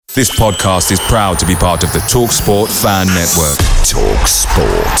This podcast is proud to be part of the TalkSport Fan Network.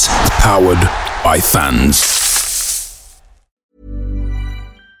 TalkSport. Powered by fans.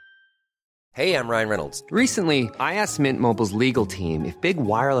 Hey, I'm Ryan Reynolds. Recently, I asked Mint Mobile's legal team if big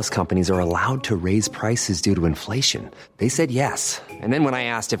wireless companies are allowed to raise prices due to inflation. They said yes. And then when I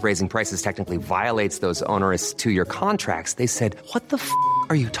asked if raising prices technically violates those onerous two-year contracts, they said, "What the f***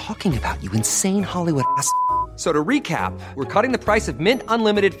 are you talking about, you insane Hollywood ass?" So to recap, we're cutting the price of Mint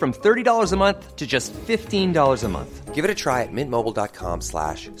Unlimited from $30 a month to just $15 a month. Give it a try at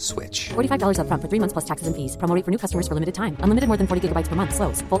mintmobile.com/switch. $45 up front for 3 months plus taxes and fees. Promo rate for new customers for limited time. Unlimited more than 40 gigabytes per month.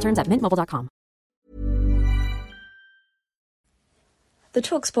 Slows full terms at mintmobile.com. The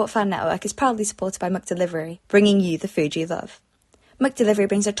TalkSport Fan Network is proudly supported by McDelivery, bringing you the food you love. McDelivery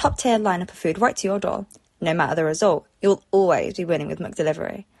brings a top-tier lineup of food right to your door. No matter the result, you'll always be winning with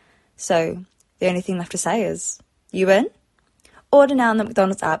McDelivery. So, the only thing left to say is, you win? Order now on the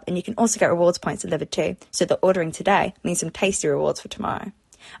McDonald's app, and you can also get rewards points delivered too, so that ordering today means some tasty rewards for tomorrow.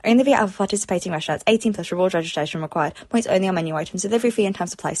 Only via other participating restaurants. 18 plus rewards registration required. Points only on menu items. Delivery fee and time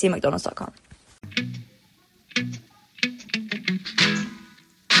supply. See mcdonalds.com.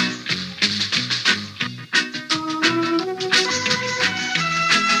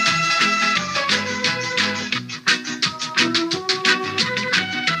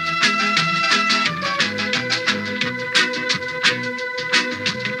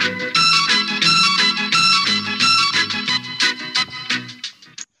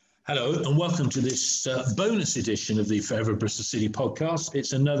 Hello and welcome to this bonus edition of the Forever Bristol City podcast.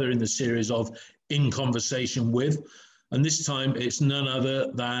 It's another in the series of In Conversation With, and this time it's none other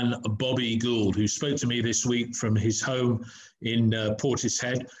than Bobby Gould, who spoke to me this week from his home in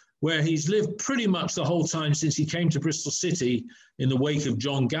Portishead, where he's lived pretty much the whole time since he came to Bristol City in the wake of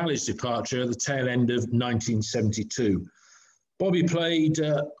John Galley's departure at the tail end of 1972. Bobby played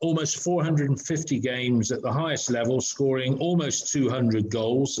almost 450 games at the highest level, scoring almost 200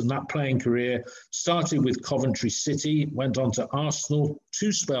 goals. And that playing career started with Coventry City, went on to Arsenal,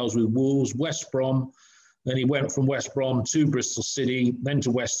 2 spells with Wolves, West Brom. Then he went from West Brom to Bristol City, then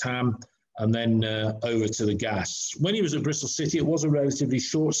to West Ham, and then over to the Gas. When he was at Bristol City, it was a relatively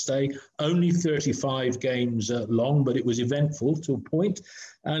short stay, only 35 games long, but it was eventful to a point.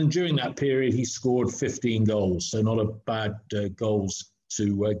 And during that period, he scored 15 goals, so not a bad goals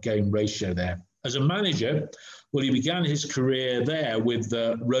to game ratio there. As a manager, well, he began his career there with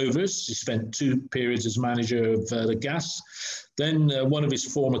Rovers. He spent 2 periods as manager of the Gas. Then one of his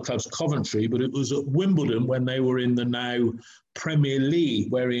former clubs, Coventry, but it was at Wimbledon when they were in the now Premier League,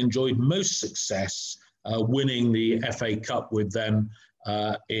 where he enjoyed most success, winning the FA Cup with them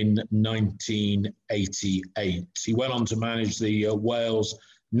in 1988. He went on to manage the Wales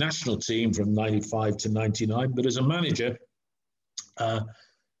national team from 95 to 99, but as a manager,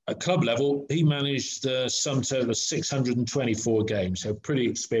 at club level, he managed some total of 624 games, so pretty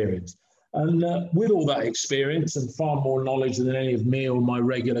experienced. And with all that experience and far more knowledge than any of me or my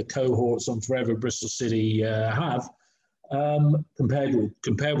regular cohorts on Forever Bristol City have,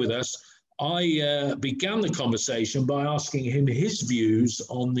 compared with us, I began the conversation by asking him his views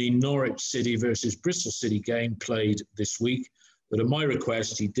on the Norwich City versus Bristol City game played this week. But at my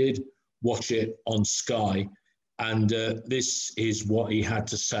request, he did watch it on Sky. And this is what he had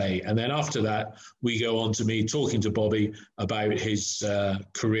to say. And then after that, we go on to me talking to Bobby about his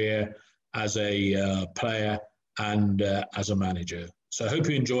career as a player and as a manager. So I hope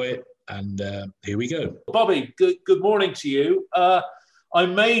you enjoy it. And here we go. Bobby, good morning to you. I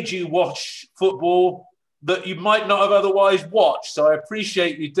made you watch football that you might not have otherwise watched. So I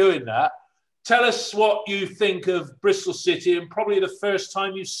appreciate you doing that. Tell us what you think of Bristol City and probably the first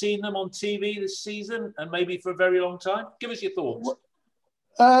time you've seen them on TV this season and maybe for a very long time. Give us your thoughts.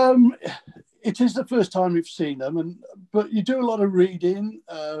 It is the first time we've seen them, but you do a lot of reading.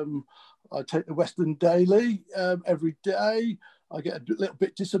 I take the Western Daily every day. I get a little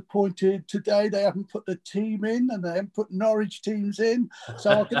bit disappointed today. They haven't put the team in and they haven't put Norwich teams in. So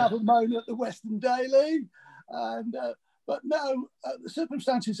I can have a moan at the Western Daily. But no, the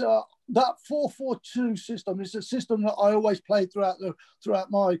circumstances are that 4-4-2 system is a system that I always played throughout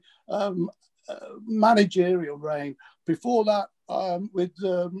my managerial reign. Before that, with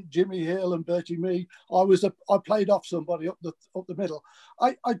Jimmy Hill and Bertie Mee, I played off somebody up the middle.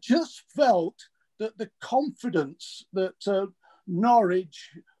 I just felt that the confidence that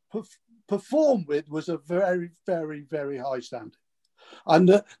Norwich performed with was a very, very, very high standard.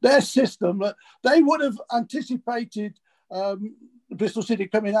 And their system, they would have anticipated Bristol City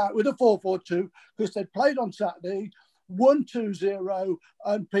coming out with a 4-4-2 because they'd played on Saturday, won 2-0,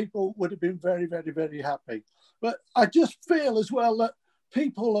 and people would have been very, very, very happy. But I just feel as well that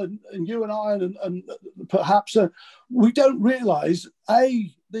people and you and I and perhaps we don't realise,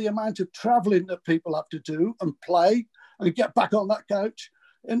 the amount of travelling that people have to do and play and get back on that couch.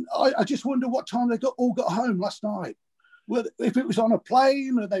 And I just wonder what time they all got home last night. Well, if it was on a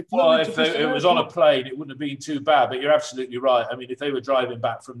plane or they flew. Well, if it was on a plane, it wouldn't have been too bad. But you're absolutely right. I mean, if they were driving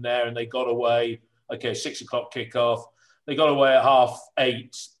back from there and they got away, 6 o'clock kickoff, they got away at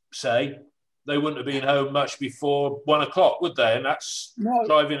 8:30, say, they wouldn't have been home much before 1 o'clock, would they? And that's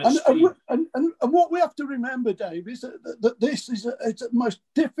driving at speed. And what we have to remember, Dave, is that this is it's the most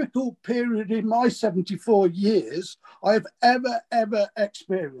difficult period in my 74 years I have ever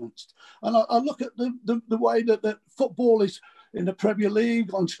experienced. And I look at the way that football is in the Premier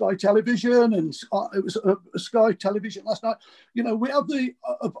League on Sky Television, and it was a Sky Television last night. You know, we have the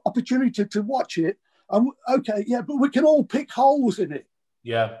opportunity to watch it. And but we can all pick holes in it.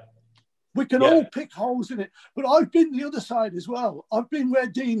 Yeah. We can all pick holes in it, but I've been the other side as well. I've been where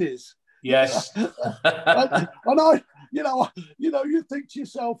Dean is. Yes. and I, you think to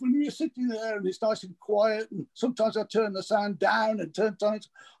yourself when you're sitting there and it's nice and quiet, and sometimes I turn the sound down, and sometimes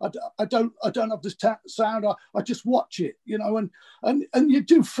I don't have the sound. I just watch it, and you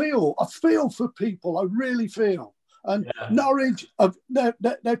do feel. I feel for people. I really feel. And Norwich,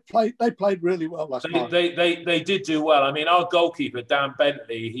 they played really well last night. They did do well. I mean, our goalkeeper, Dan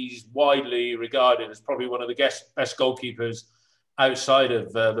Bentley, he's widely regarded as probably one of the best goalkeepers outside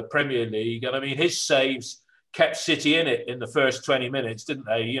of the Premier League. And I mean, his saves kept City in it in the first 20 minutes, didn't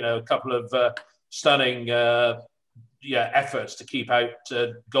they? You know, a couple of stunning efforts to keep out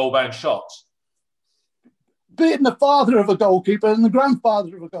goal-bound shots. Being the father of a goalkeeper and the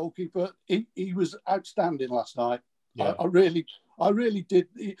grandfather of a goalkeeper, he was outstanding last night. Yeah. I really did.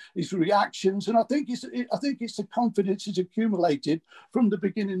 His reactions, and I think it's the confidence he's accumulated from the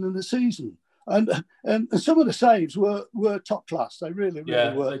beginning of the season. And some of the saves were top class. They really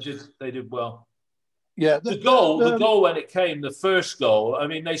were. They did well. Yeah, the goal when it came, the first goal. I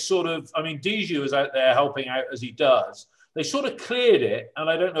mean, Dijou was out there helping out as he does. They sort of cleared it, and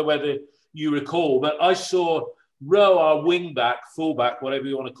I don't know whether you recall, but I saw Rowe, our wing-back, full-back, whatever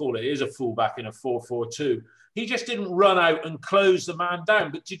you want to call it, is a full-back in a 4-4-2. He just didn't run out and close the man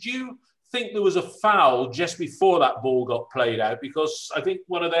down. But did you think there was a foul just before that ball got played out? Because I think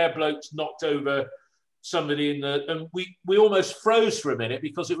one of their blokes knocked over somebody and we almost froze for a minute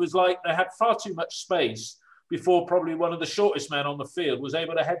because it was like they had far too much space before probably one of the shortest men on the field was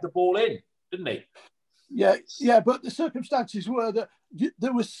able to head the ball in, didn't he? Yeah, but the circumstances were that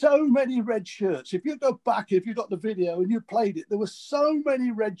there were so many red shirts. If you go back, if you got the video and you played it, there were so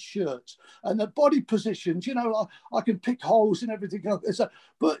many red shirts and the body positions. I can pick holes and everything else.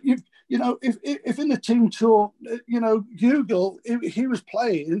 But if in the team talk, Gould, he was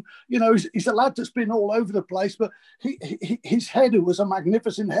playing. He's a lad that's been all over the place, but his header was a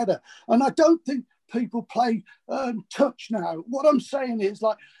magnificent header, and I don't think people play touch now. What I'm saying is,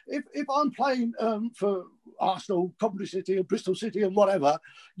 like, if I'm playing for Arsenal, Coventry City or Bristol City or whatever,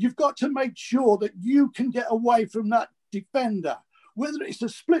 you've got to make sure that you can get away from that defender, whether it's a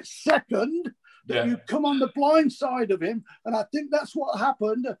split second that you come on the blind side of him. And I think that's what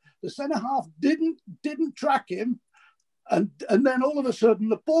happened. The centre-half didn't track him. And then all of a sudden,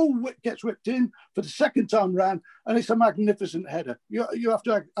 the ball gets whipped in for the second time round, and it's a magnificent header. You have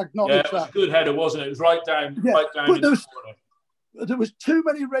to acknowledge that. It was a good header, wasn't it? It was right down in the corner. There was too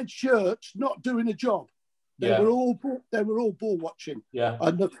many red shirts not doing a job. They were all ball watching. Yeah.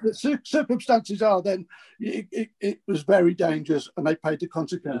 And the circumstances are then it was very dangerous, and they paid the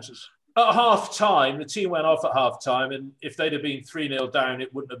consequences. Yeah. At half time, the team went off at half time, and if they'd have been 3-0 down,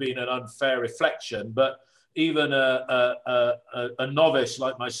 it wouldn't have been an unfair reflection. But even a novice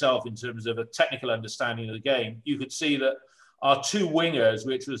like myself, in terms of a technical understanding of the game, you could see that our two wingers,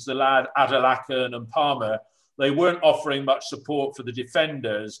 which was the lad Adelakan and Palmer, they weren't offering much support for the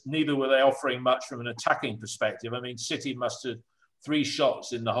defenders. Neither were they offering much from an attacking perspective. I mean, City mustered 3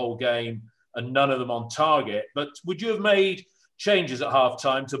 shots in the whole game and none of them on target. But would you have made changes at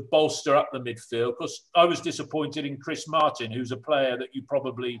half-time to bolster up the midfield? Because I was disappointed in Chris Martin, who's a player that you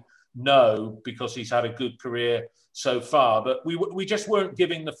probably know because he's had a good career so far. But we just weren't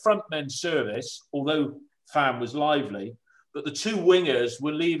giving the front men service, although Fan was lively. But the two wingers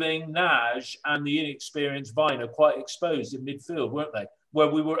were leaving Naj and the inexperienced Viner quite exposed in midfield, weren't they? Where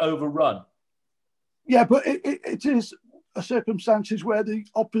we were overrun. Yeah, but it is circumstances where the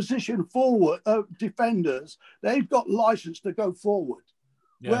opposition forward defenders, they've got license to go forward.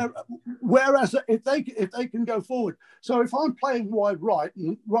 Yeah. Whereas if they can go forward, so if I'm playing wide right,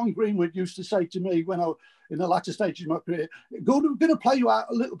 and Ron Greenwood used to say to me when I in the latter stages of my career, Gould, we're going to play you out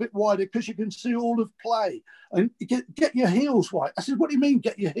a little bit wider because you can see all of play and get your heels wide. I said, what do you mean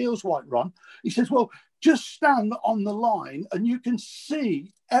get your heels wide, Ron? He says, well, just stand on the line and you can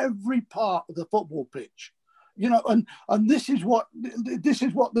see every part of the football pitch. You know, and this is what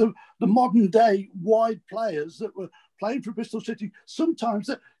the modern day wide players that were playing for Bristol City sometimes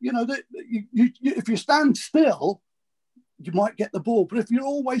that if you stand still, you might get the ball, but if you're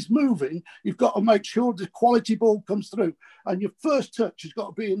always moving, you've got to make sure the quality ball comes through, and your first touch has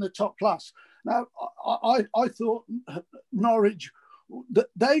got to be in the top class. Now, I thought Norwich that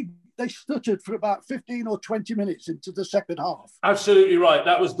they stuttered for about 15 or 20 minutes into the second half. Absolutely right.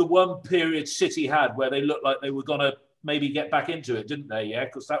 That was the one period City had where they looked like they were going to maybe get back into it, didn't they? Yeah,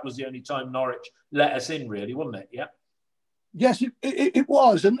 because that was the only time Norwich let us in, really, wasn't it? Yeah. Yes, it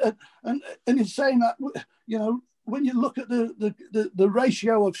was, and in saying that, you know, when you look at the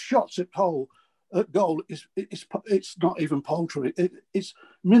ratio of shots at goal, it's not even paltry. It's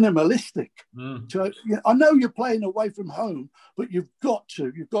minimalistic. So, I know you're playing away from home, but you've got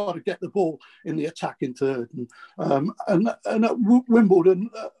to get the ball in the attacking third. And at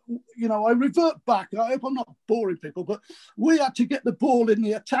Wimbledon, I revert back. I hope I'm not boring people, but we had to get the ball in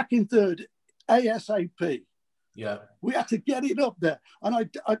the attacking third ASAP. Yeah, we had to get it up there, and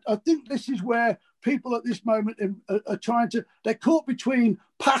I think this is where people at this moment are trying to. They're caught between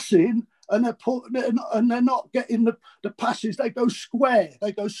passing and they're not getting the passes. They go square.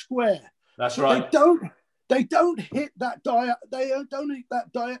 That's right. They don't hit that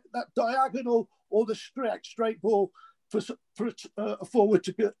diagonal or the straight ball for a forward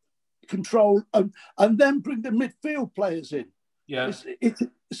to get control and then bring the midfield players in. Yeah.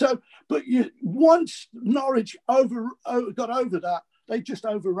 Once Norwich got over that, they just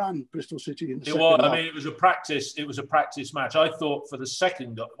overran Bristol City in the second half. I mean, it was a practice match. I thought for the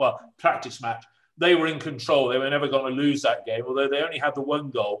second, practice match, they were in control. They were never going to lose that game, although they only had the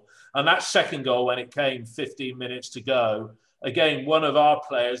one goal. And that second goal, when it came 15 minutes to go, again, one of our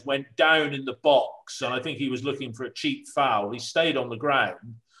players went down in the box, and I think he was looking for a cheap foul. He stayed on the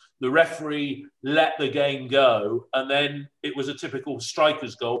ground. The referee let the game go, and then it was a typical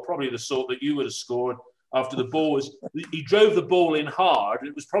striker's goal, probably the sort that you would have scored after the ball was... He drove the ball in hard.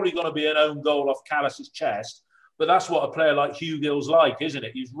 It was probably going to be an own goal off Callas's chest, but that's what a player like Hugh Gill's like, isn't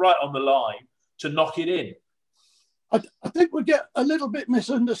it? He's right on the line to knock it in. I think we get a little bit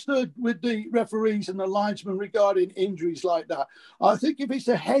misunderstood with the referees and the linesmen regarding injuries like that. I think if it's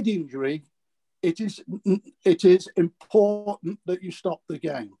a head injury, it is important that you stop the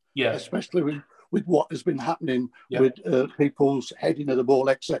game. Yeah, especially with what has been happening with people's heading of the ball,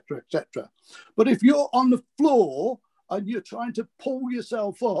 etc., etc. But if you're on the floor and you're trying to pull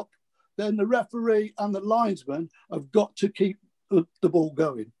yourself up, then the referee and the linesman have got to keep the ball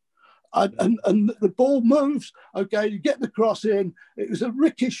going. And the ball moves. Okay, you get the cross in. It was a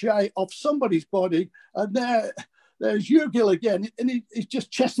ricochet off somebody's body, and there's Ugill again, and he's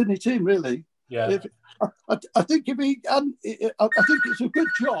just chesting it in, really. Yeah. I think I think it's a good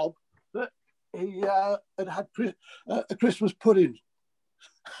job that he had a Christmas pudding.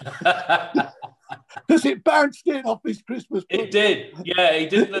 Because it bounced in off his Christmas pudding. It did. Yeah, he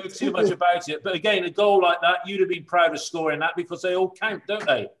didn't know too much about it. But again, a goal like that, you'd have been proud of scoring that because they all count, don't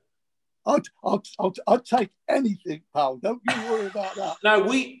they? I'd take anything, pal. Don't you worry about that.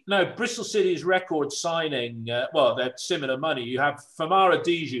 Now, Bristol City's record signing, they're similar money. You have Famara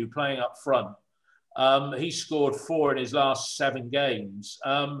Diédhiou playing up front. He scored 4 in his last 7 games.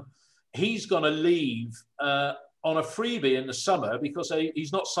 He's going to leave on a freebie in the summer because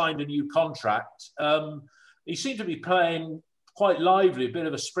he's not signed a new contract. He seemed to be playing quite lively, a bit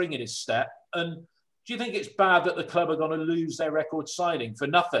of a spring in his step. And do you think it's bad that the club are going to lose their record signing for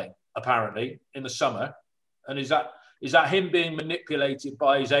nothing, apparently, in the summer? And is that him being manipulated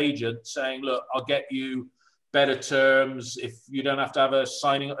by his agent saying, look, I'll get you better terms if you don't have to have a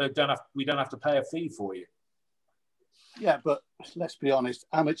signing, we don't have to pay a fee for you? Yeah, but let's be honest,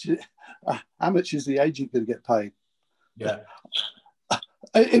 how much is the agent going to get paid? Yeah.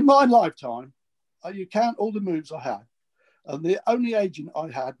 In my lifetime, you count all the moves I had, and the only agent I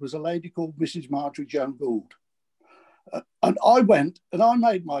had was a lady called Mrs. Marjorie Joan Gould. And I went and I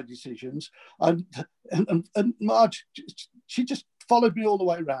made my decisions, and Marge, she just followed me all the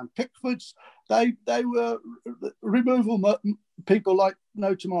way around. Pickfords, they were removal people like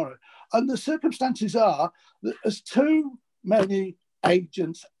no tomorrow. And the circumstances are that there's too many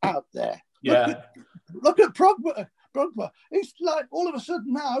agents out there. Yeah. Look at Progba. It's like all of a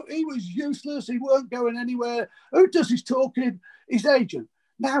sudden now he was useless. He weren't going anywhere. Who does his talking? His agent.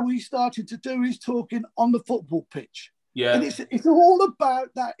 now he's starting to do his talking on the football pitch. Yeah. And it's all about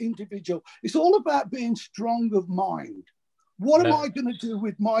that individual. It's all about being strong of mind. What am I going to do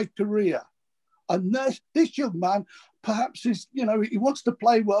with my career? And this young man, perhaps he wants to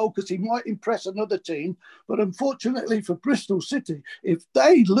play well because he might impress another team. But unfortunately for Bristol City, if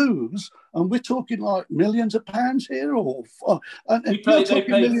they lose, and we're talking like millions of pounds here, they paid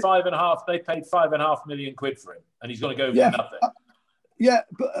 £5.5 million for him, and he's going to go for nothing.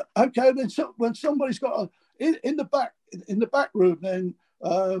 But okay, then when somebody's got in the back room, then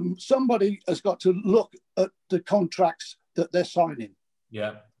somebody has got to look at the contracts that they're signing.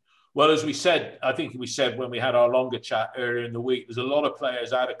 Yeah. Well, as we said, I think we said when we had our longer chat earlier in the week, there's a lot of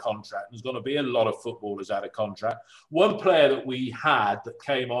players out of contract. There's going to be a lot of footballers out of contract. One player that we had that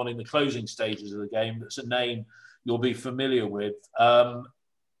came on in the closing stages of the game, that's a name you'll be familiar with,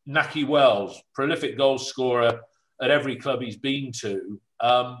 Nahki Wells, prolific goal scorer at every club he's been to.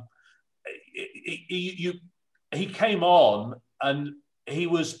 He came on and he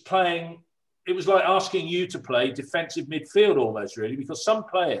was playing. It was like asking you to play defensive midfield almost, really, because some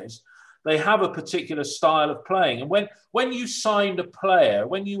players, they have a particular style of playing. And when you signed a player,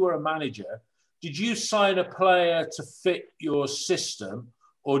 when you were a manager, did you sign a player to fit your system,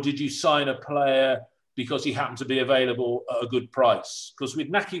 or did you sign a player because he happened to be available at a good price? Because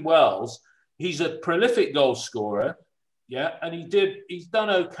with Nahki Wells, he's a prolific goal scorer, and he's done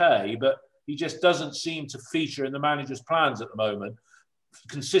okay, but he just doesn't seem to feature in the manager's plans at the moment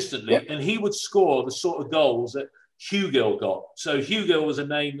consistently, and he would score the sort of goals that Hugill got. So Hugill was a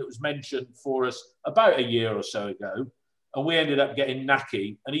name that was mentioned for us about a year or so ago, and we ended up getting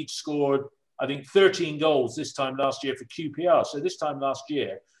Nahki, and he'd scored, I think, 13 goals this time last year for QPR. So this time last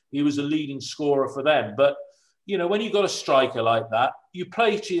year, he was a leading scorer for them. But, when you've got a striker like that, you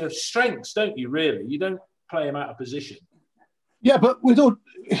play to your strengths, don't you, really? You don't play him out of position. Yeah, but they're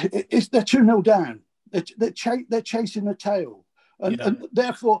 2-0 down. They're chasing the tail. And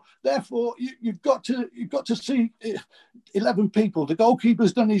therefore, you've got to see 11 people. The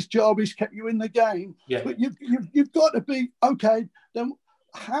goalkeeper's done his job; he's kept you in the game. Yeah. But you've got to be okay. Then,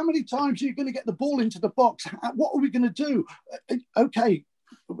 how many times are you going to get the ball into the box? What are we going to do? Okay,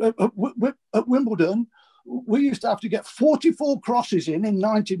 at Wimbledon, we used to have to get 44 crosses in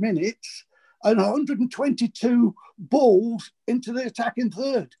 90 minutes and 122 balls into the attacking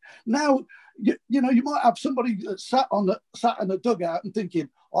third. Now, you might have somebody sat in the dugout and thinking,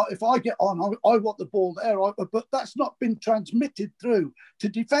 if I get on, I want the ball there. But that's not been transmitted through to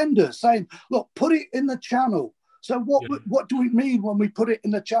defenders saying, look, put it in the channel. So what do we mean when we put it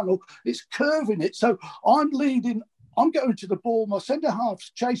in the channel? It's curving it. So I'm leading. I'm going to the ball. My centre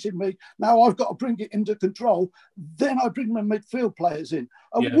half's chasing me. Now I've got to bring it into control. Then I bring my midfield players in.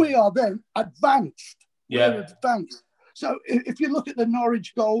 And we are then advanced. We're advanced. So if you look at the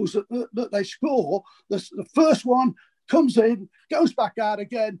Norwich goals that they score, the first one comes in, goes back out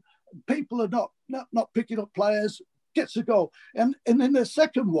again. People are not picking up players, gets a goal. And then the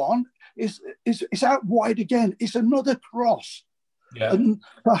second one is out wide again. It's another cross. Yeah. And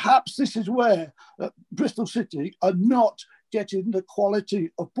perhaps this is where Bristol City are not getting the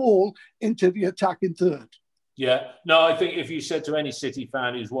quality of ball into the attacking third. Yeah. No, I think if you said to any City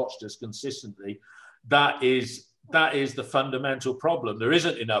fan who's watched us consistently, that is the fundamental problem. There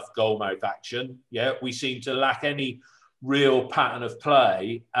isn't enough goal-mouth action. Yeah, we seem to lack any real pattern of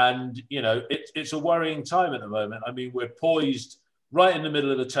play. And, it's a worrying time at the moment. I mean, we're poised right in the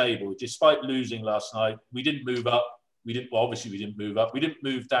middle of the table. Despite losing last night, we didn't move up. Obviously we didn't move up. We didn't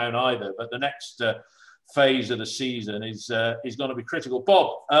move down either. But the next phase of the season is going to be critical.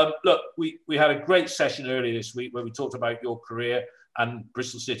 Bob, look, we had a great session earlier this week where we talked about your career and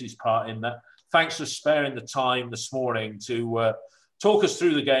Bristol City's part in that. Thanks for sparing the time this morning to talk us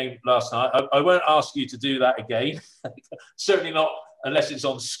through the game last night. I won't ask you to do that again. Certainly not unless it's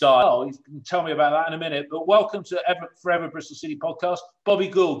on Sky. Oh, you can tell me about that in a minute. But welcome to Forever Bristol City podcast. Bobby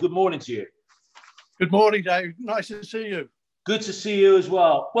Gould, good morning to you. Good morning, Dave. Nice to see you. Good to see you as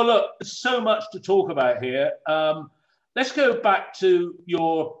well. Well, look, there's so much to talk about here. Let's go back to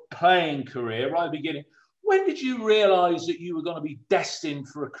your playing career right at the beginning. When did you realise that you were going to be destined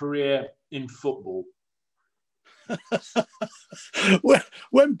for a career in football?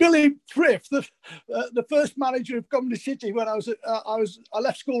 when Billy Frith, the first manager of Coventry City, when I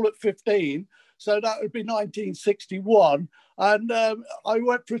left school at 15, so that would be 1961, and I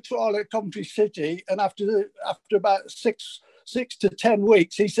went for a trial at Coventry City, and after about six to 10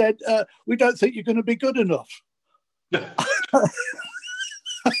 weeks, he said, "We don't think you're going to be good enough."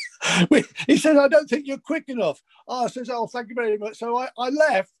 He said, "I don't think you're quick enough." I says, "Oh, thank you very much." So I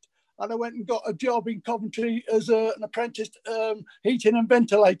left. and I went and got a job in Coventry as an apprentice heating and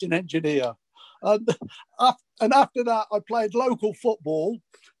ventilating engineer. And after that, I played local football.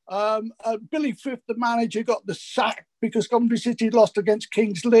 Billy Frith, the manager, got the sack because Coventry City lost against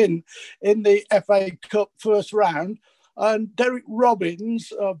Kings Lynn in the FA Cup first round. And Derek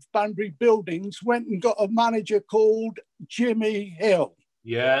Robbins of Banbury Buildings went and got a manager called Jimmy Hill.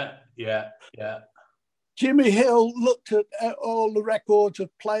 Yeah. Jimmy Hill looked at all the records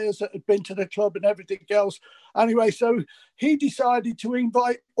of players that had been to the club and everything else. Anyway, so he decided to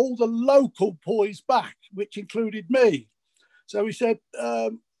invite all the local boys back, which included me. So he said, I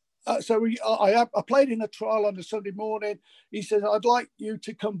played in a trial on a Sunday morning. He said, I'd like you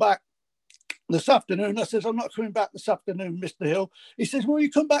to come back this afternoon. I says, I'm not coming back this afternoon, Mr. Hill. He says, will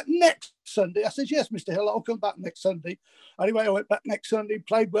you come back next Sunday? I says, yes, Mr. Hill, I'll come back next Sunday. Anyway, I went back next Sunday,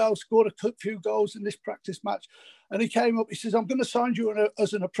 played well, scored a few goals in this practice match. And he came up, he says, I'm going to sign you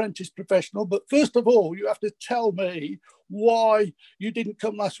as an apprentice professional. But first of all, you have to tell me why you didn't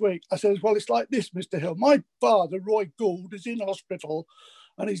come last week. I says, well, it's like this, Mr. Hill. My father, Roy Gould, is in hospital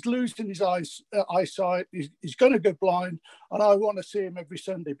and he's losing his eyesight. He's going to go blind, and I want to see him every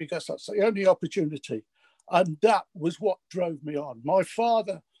Sunday because that's the only opportunity. And that was what drove me on. My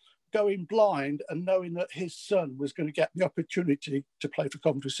father going blind and knowing that his son was going to get the opportunity to play for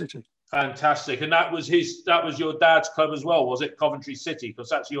Coventry City. Fantastic. And that was your dad's club as well, was it? Coventry City, because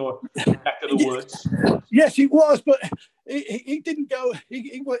that's your neck of the woods. Yes, it was, but he didn't go.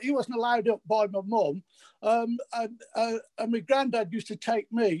 He wasn't allowed up by my mum, and my granddad used to take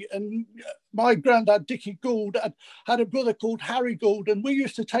me. And my granddad Dickie Gould had a brother called Harry Gould, and we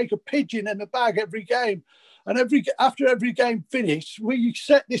used to take a pigeon in a bag every game. And after every game finished, we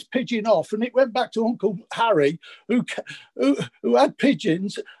set this pigeon off, and it went back to Uncle Harry, who had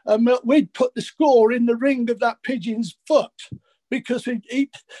pigeons, and we'd put the score in the ring of that pigeon's foot because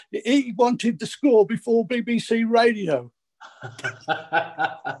he wanted the score before BBC Radio.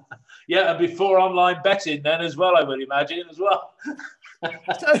 Yeah, and before online betting then as well, I would imagine as well.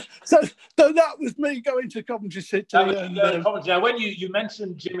 so that was me going to Coventry City. Now, when you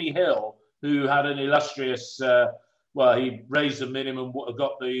mentioned Jimmy Hill, who had an illustrious, he raised the minimum,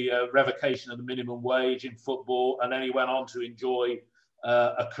 got the revocation of the minimum wage in football, and then he went on to enjoy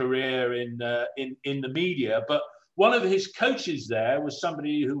a career in the media. But one of his coaches there was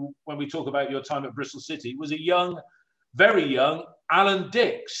somebody who, when we talk about your time at Bristol City, was a young, very young Alan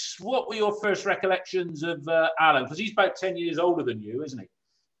Dix. What were your first recollections of Alan? Because he's about 10 years older than you, isn't he?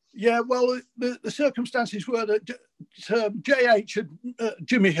 Yeah, well, the circumstances were that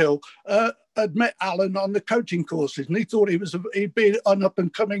Jimmy Hill had met Alan on the coaching courses, and he thought he'd be an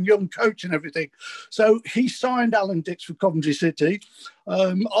up-and-coming young coach and everything. So he signed Alan Dix for Coventry City.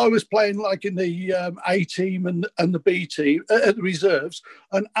 I was playing like in the A team and the B team, the reserves,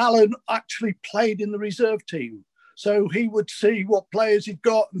 and Alan actually played in the reserve team. So he would see what players he'd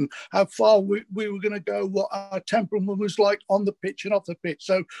got and how far we were going to go, what our temperament was like on the pitch and off the pitch.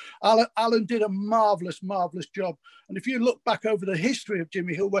 So Alan did a marvellous job. And if you look back over the history of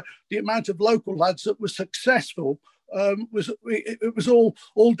Jimmy Hill, where the amount of local lads that were successful, it was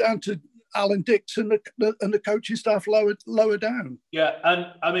all down to Alan Dix and the coaching staff lower down. Yeah, and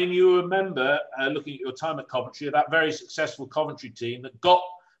I mean, you remember looking at your time at Coventry, that very successful Coventry team that got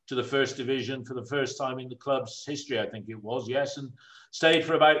to the first division for the first time in the club's history, I think it was, yes, and stayed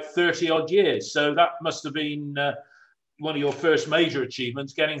for about 30 odd years. So that must have been one of your first major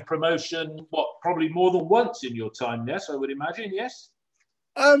achievements, getting promotion, probably more than once in your time, yes, I would imagine, yes?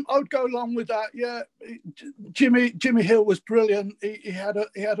 I would go along with that. Yeah, Jimmy Hill was brilliant. He had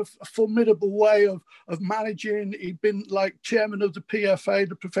a formidable way of managing. He'd been like chairman of the PFA,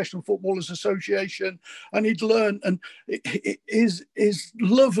 the Professional Footballers Association, and he'd learned. And his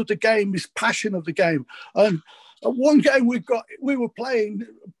love of the game, his passion of the game. And one game we were playing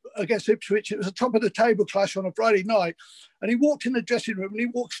against Ipswich. It was a top of the table clash on a Friday night, and he walked in the dressing room and he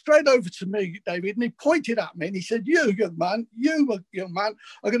walked straight over to me, David, and he pointed at me and he said, you young man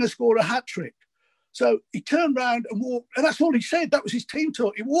are going to score a hat trick. So he turned around and walked, and that's all he said. That was his team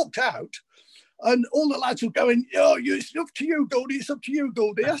talk. He walked out, and all the lads were going, it's up to you, Goldie, it's up to you,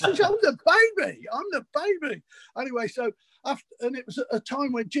 Goldie. I said, I'm the baby. Anyway, so and it was a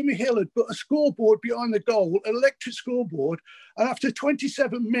time when Jimmy Hill had put a scoreboard behind the goal, an electric scoreboard, and after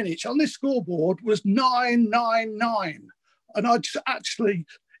 27 minutes on this scoreboard was 999. And I'd actually,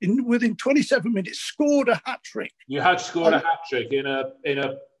 within 27 minutes, scored a hat-trick. You had scored a hat-trick in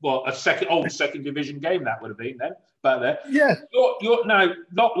a second division game, that would have been then, back there. Yeah. You're now,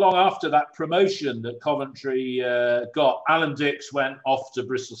 not long after that promotion that Coventry got, Alan Dix went off to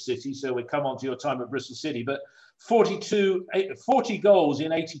Bristol City, so we come on to your time at Bristol City, but 40 goals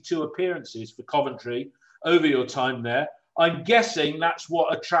in 82 appearances for Coventry over your time there. I'm guessing that's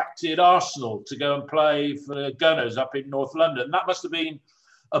what attracted Arsenal to go and play for the Gunners up in North London. That must have been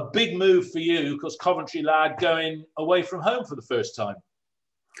a big move for you, because Coventry lad going away from home for the first time.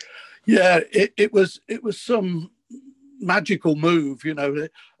 Yeah, it was some magical move, you know.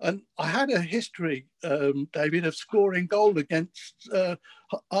 And I had a history, David, of scoring goal against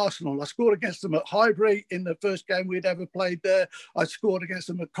Arsenal. I scored against them at Highbury in the first game we'd ever played there. I scored against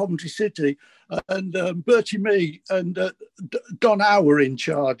them at Coventry City, and Bertie Mee and Don Howe were in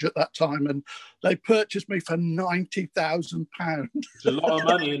charge at that time, and they purchased me for £90,000. It's a lot of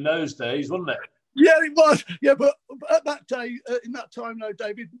money in those days, wasn't it? Yeah, it was. Yeah, but at that day, in that time, though,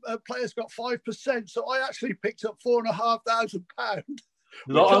 David, players got 5%. So I actually picked up £4,500. A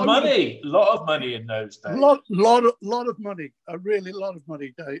lot of money in those days. Lot of money. A really lot of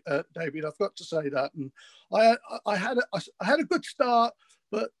money, David. I've got to say that. And I had a good start,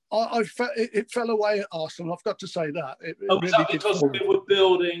 but it fell away at Arsenal. I've got to say that. Was that because they were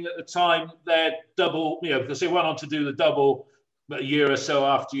building at the time their double? You know, because they went on to do the double a year or so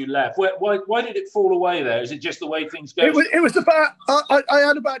after you left. Why did it fall away there? Is it just the way things go? It was about, I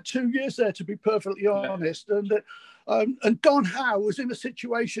had about 2 years there, to be perfectly honest. And Don Howe was in a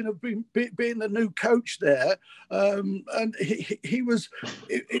situation of being the new coach there. And he was,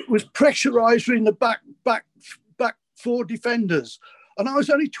 it was pressurised in the back four defenders. And I was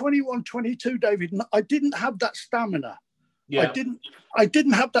only 21, 22, David, and I didn't have that stamina. Yeah. I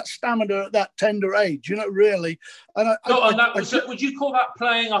didn't have that stamina at that tender age, you know, really. And would you call that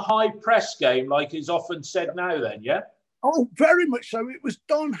playing a high press game, like is often said now then, yeah? Oh, very much so. It was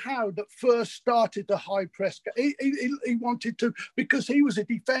Don Howe that first started the high press game. He wanted to, because he was a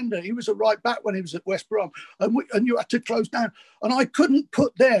defender. He was a right back when he was at West Brom, and you had to close down. And I couldn't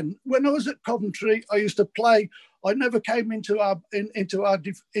put then, when I was at Coventry, I used to play. I never came into our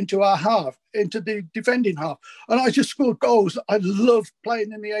half, into the defending half, and I just scored goals. I loved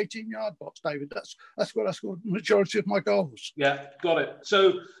playing in the 18-yard box, David. That's where I scored the majority of my goals. Yeah, got it.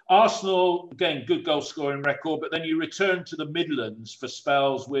 So Arsenal, again, good goal scoring record, but then you returned to the Midlands for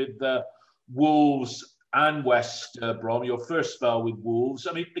spells with Wolves and West Brom. Your first spell with Wolves.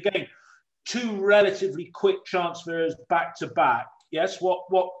 I mean, again, two relatively quick transfers back to back. Yes, what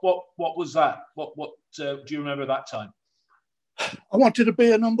was that? What do you remember that time? I wanted to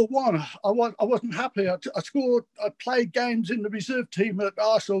be a number one. I wasn't happy. I played games in the reserve team at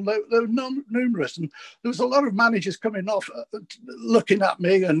Arsenal. There were numerous, and there was a lot of managers coming off, looking at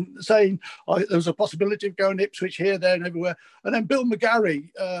me and saying there was a possibility of going Ipswich here, there, and everywhere. And then Bill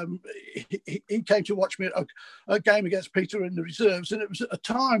McGarry, he came to watch me at a game against Peter in the reserves, and it was at a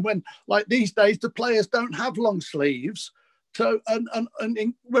time when, like these days, the players don't have long sleeves. So, and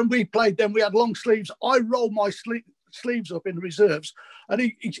when we played them, we had long sleeves. I rolled my sleeves up in the reserves, and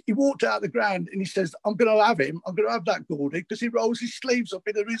he walked out the ground and he says, I'm going to have him. I'm going to have that Gouldy, because he rolls his sleeves up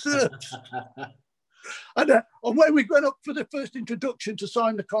in the reserves. and when we went up for the first introduction to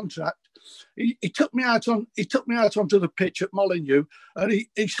sign the contract, he took me out onto the pitch at Molineux, and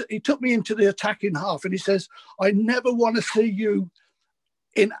he took me into the attacking half, and he says, I never want to see you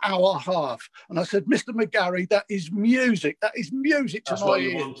in our half. And I said, Mr. McGarry, that is music. That is music to my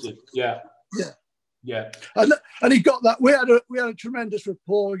ears. Yeah. And he got that. We had a tremendous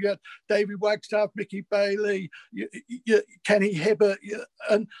rapport. You had David Wagstaff, Mickey Bailey, Kenny Hibbert,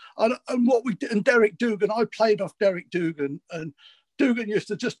 and what we did, and Derek Dugan. I played off Derek Dugan, and Dugan used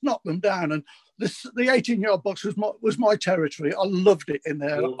to just knock them down. And the 18-yard box was my territory. I loved it in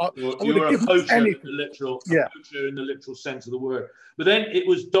there. You were a poacher in the literal sense of the word. But then it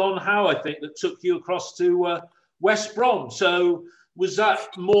was Don Howe, I think, that took you across to West Brom. So was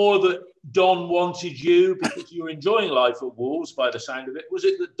that more that Don wanted you because you were enjoying life at Wolves by the sound of it? Was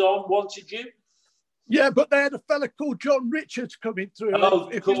it that Don wanted you? Yeah, but they had a fella called John Richards coming through. Oh,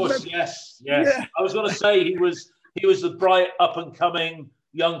 of course, yes. Yeah. I was going to say he was the bright up-and-coming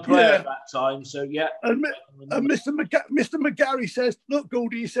young player at that time, so yeah. And Mr. McGarry says, look,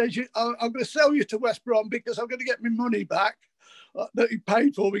 Gouldy, he says, I'm going to sell you to West Brom because I'm going to get my money back that he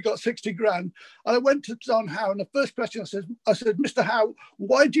paid for. We got 60 grand. And I went to Don Howe, and the first question I said, Mr. Howe,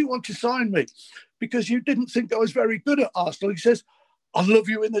 why do you want to sign me? Because you didn't think I was very good at Arsenal. He says, I love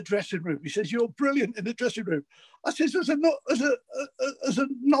you in the dressing room. He says, you're brilliant in the dressing room. I says, as a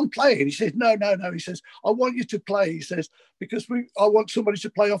non-player. He says, no. He says, I want you to play. He says, because I want somebody to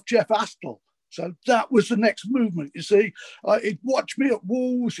play off Jeff Astle. So that was the next movement. You see, he'd watch me at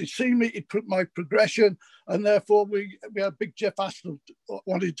Wolves. He'd see me. He'd put my progression, and therefore we had big Jeff Astle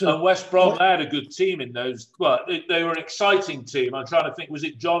wanted to. And West Brom had a good team in those. Well, they were an exciting team. I'm trying to think. Was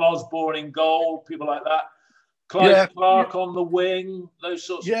it John Osborne in goal? People like that. Clive Clark on the wing, those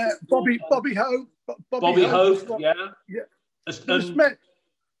sorts of Bobby Hope. Bobby Hope, yeah. There's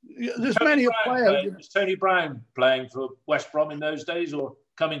many players. Was Tony Brown playing for West Brom in those days or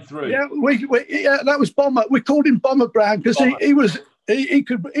coming through? Yeah, that was Bomber. We called him Bomber Brown because he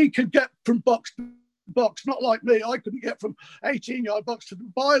could get from box to box, not like me. I couldn't get from 18-yard box to the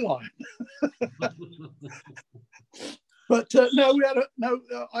byline. But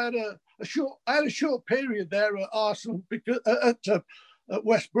I had a short period there at Arsenal because at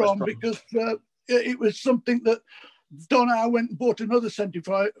West Brom because it was something that Don Howe went and bought another centre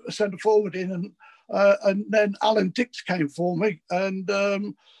forward in, and then Alan Dix came for me, and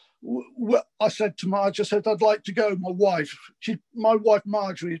I said to Marge, I'd like to go. My wife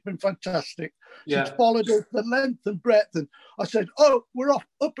Marjorie has been fantastic. Yeah. She's followed us the length and breadth, and I said, we're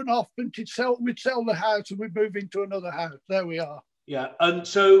up and off, and we'd sell the house and we'd move into another house. There we are. Yeah, and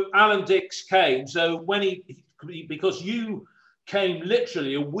so Alan Dix came. So when because you came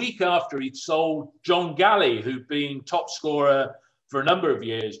literally a week after he'd sold John Galley, who'd been top scorer for a number of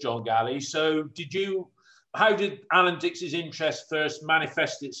years, John Galley. So how did Alan Dix's interest first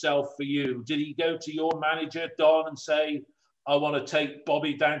manifest itself for you? Did he go to your manager, Don, and say, I want to take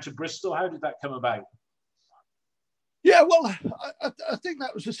Bobby down to Bristol? How did that come about? Yeah, well, I think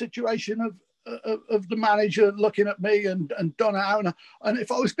that was a situation of the manager looking at me and Don Howe. And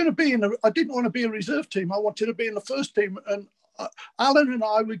if I was going to be I didn't want to be a reserve team. I wanted to be in the first team. And Alan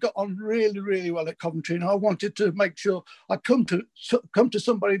and we got on really, really well at Coventry, and I wanted to make sure I'd come to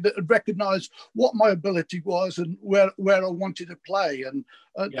somebody that had recognised what my ability was and where I wanted to play, and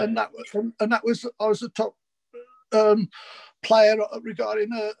that was I was the top player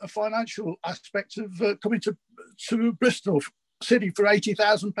regarding a financial aspect of coming to Bristol City for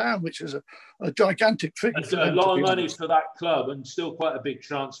 £80,000, which is a gigantic figure. That's a lot of money for that club, and still quite a big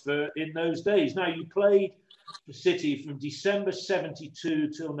transfer in those days. Now, you played for City from December 72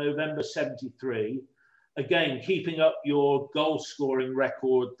 till November 73. Again, keeping up your goal-scoring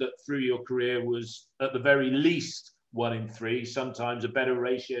record that through your career was at the very least 1 in 3, sometimes a better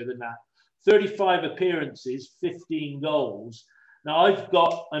ratio than that. 35 appearances, 15 goals. Now, I've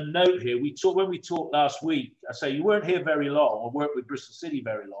got a note here. When we talked last week, I say you weren't here very long, or worked with Bristol City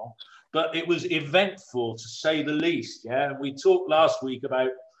very long, but it was eventful to say the least. Yeah, and we talked last week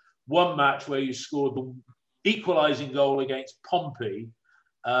about one match where you scored the equalising goal against Pompey,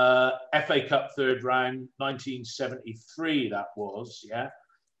 FA Cup third round, 1973. That was, yeah.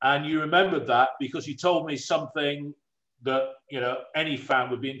 And you remembered that because you told me something that any fan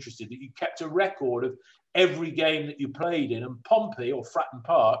would be interested, that you kept a record of every game that you played in, and Pompey or Fratton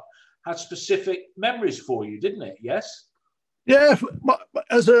Park had specific memories for you, didn't it? Yes. Yeah,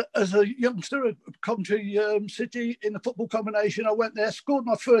 as a youngster at Coventry City in the football combination, I went there, scored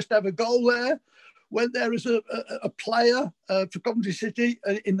my first ever goal there. Went there as a player for Coventry City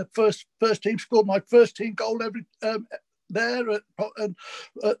in the first team. Scored my first team goal there at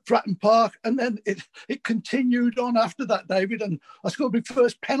Fratton Park, and then it continued on after that, David. And I scored my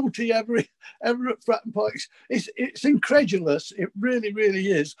first penalty ever at Fratton Park. It's incredulous. It really, really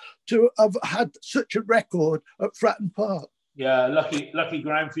is to have had such a record at Fratton Park. Yeah, lucky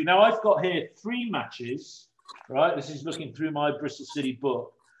ground for you. Now I've got here 3 matches. Right, this is looking through my Bristol City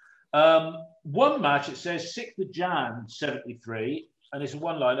book. One match, it says 6th of Jan 73, and it's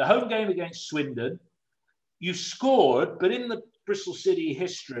one line. A home game against Swindon. You scored, but in the Bristol City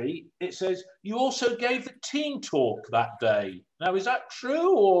history, it says you also gave the team talk that day. Now, is that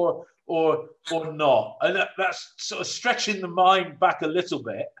true or not? And that's sort of stretching the mind back a little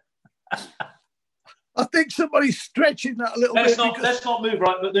bit. I think somebody's stretching that a little bit. Let's not move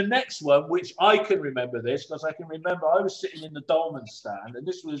right. But the next one, which I can remember this, because I can remember I was sitting in the Dolman stand, and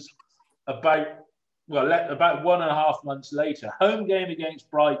this was about 1.5 months later. Home game against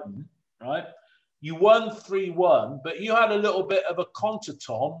Brighton, right? You won 3-1, but you had a little bit of a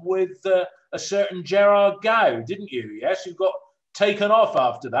contretemps with a certain Gerard Gould, didn't you? Yes, you got taken off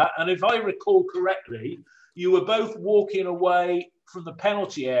after that. And if I recall correctly, you were both walking away from the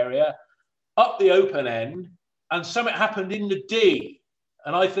penalty area up the open end, and something happened in the D.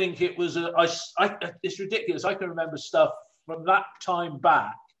 And I think it was it's ridiculous. I can remember stuff from that time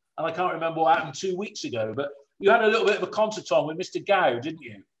back, and I can't remember what happened 2 weeks ago. But you had a little bit of a contretemps with Mr. Gould, didn't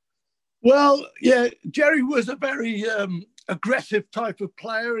you? Well, yeah, Jerry was a very aggressive type of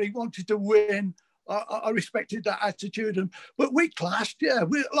player. He wanted to win. I respected that attitude, but we clashed. Yeah,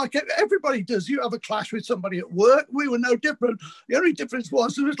 like everybody does. You have a clash with somebody at work. We were no different. The only difference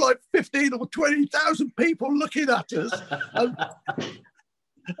was there was like 15 or 20,000 people looking at us, and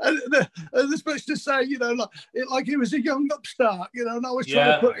they're supposed to say, like he was a young upstart, and I was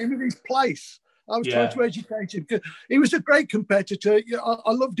trying to put him in his place. I was trying to educate him. He was a great competitor.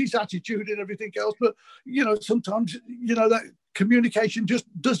 I loved his attitude and everything else. But, sometimes, that communication just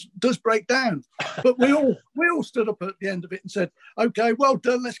does break down. But we all stood up at the end of it and said, okay, well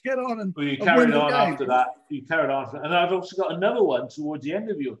done, let's get on. And you carried on after that. You carried on. And I've also got another one towards the end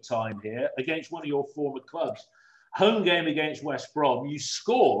of your time here against one of your former clubs. Home game against West Brom. You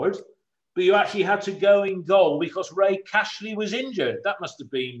scored, but you actually had to go in goal because Ray Cashley was injured. That must have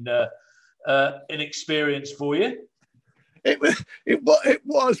been an experience for you. It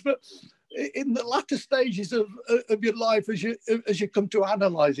was, but in the latter stages of your life, as you come to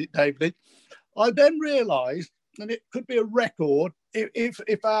analyse it, David, I then realised, and it could be a record if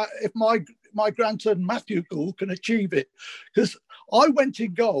my grandson Matthew Gould can achieve it, because I went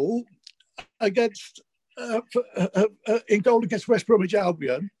in goal against West Bromwich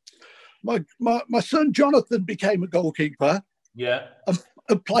Albion. My son Jonathan became a goalkeeper. Yeah.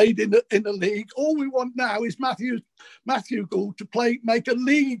 And played in the league. All we want now is Matthew Gould to make a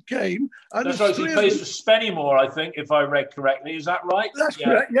league game. And that's right. He plays for Spennymoor, I think, if I read correctly. Is that right? That's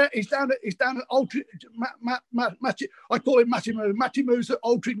correct. Yeah, he's down at Altrincham. I call him Matty Moo. Matty Moo's at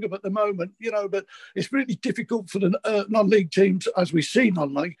Altrincham at the moment, but it's really difficult for the non-league teams, as we see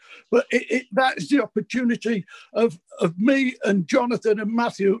non-league. But that is the opportunity of me and Jonathan and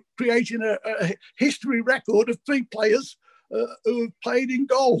Matthew creating a history record of 3 players who have played in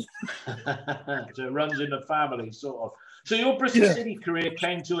goal. So it runs in the family, sort of. So your Bristol City career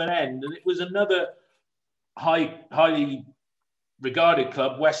came to an end, and it was another highly regarded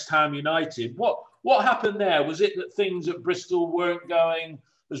club, West Ham United. What happened there? Was it that things at Bristol weren't going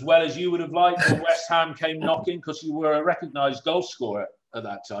as well as you would have liked, or West Ham came knocking because you were a recognised goal scorer at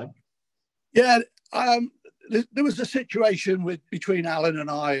that time? Yeah, there was a situation between Alan and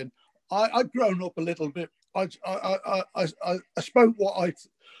I'd grown up a little bit. I spoke what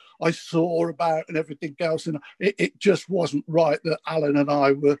I saw about and everything else, and it just wasn't right that Alan and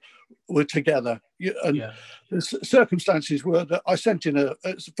I were together. And the circumstances were that I sent in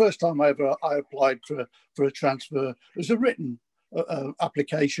it's the first time I applied for a transfer. It was a written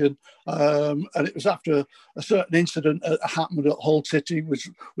application, and it was after a certain incident happened at Hull City, which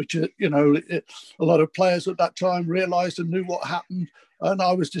a lot of players at that time realised and knew what happened. And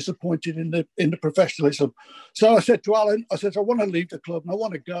I was disappointed in the professionalism. So I said to Alan, I want to leave the club and I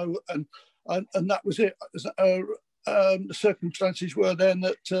want to go. And that was it. The circumstances were then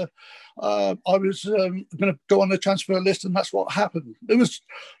that I was going to go on the transfer list, and that's what happened.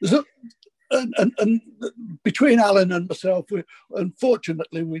 And between Alan and myself,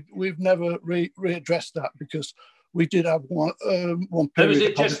 unfortunately, we've never readdressed that, because we did have one period.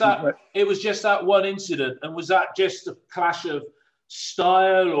 It was just that one incident, and was that just a clash of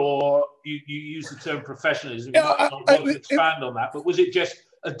style, or you use the term professionalism? You might not want to expand on that, but was it just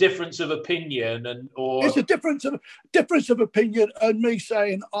a difference of opinion, or it's a difference of opinion, and me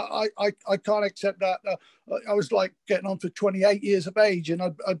saying I can't accept that. I was like getting on for 28 years of age, and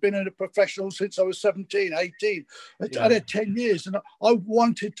I'd been in a professional since I was 17, 18. I had 10 years, and I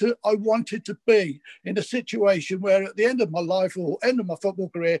wanted to be in a situation where at the end of my life or end of my football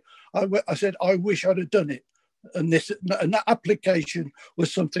career, I said I wish I'd have done it. And that application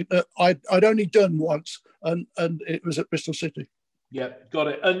was something that I'd only done once, and it was at Bristol City. Yeah, got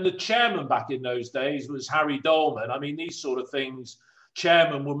it. And the chairman back in those days was Harry Dolman. I mean, these sort of things,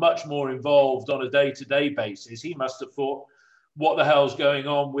 chairmen were much more involved on a day-to-day basis. He must have thought, what the hell's going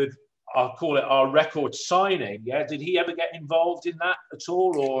on with, I'll call it, our record signing? Yeah, did he ever get involved in that at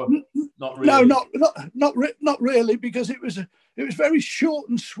all, or not really? No, not really, because it was very short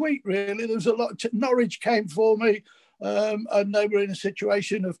and sweet, really. There was a lot. Norwich came for me, and they were in a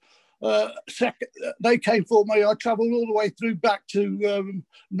situation of they came for me. I travelled all the way through back to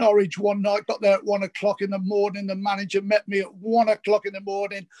Norwich one night, got there at 1 o'clock in the morning. The manager met me at 1 o'clock in the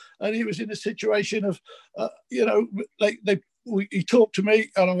morning, and he was in a situation of, he talked to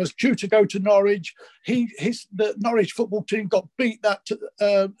me, and I was due to go to Norwich. The Norwich football team got beat that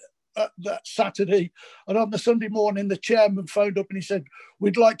Saturday, and on the Sunday morning, the chairman phoned up and he said,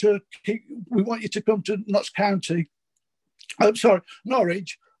 we want you to come to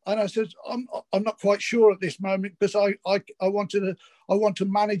Norwich. And I said, I'm not quite sure at this moment, because I want a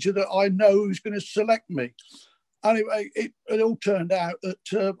manager that I know who's going to select me. Anyway, it all turned out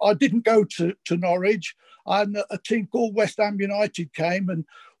that I didn't go to Norwich, and a team called West Ham United came. And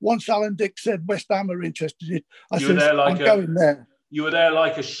once Alan Dick said West Ham are interested, I said, I'm going there. You were there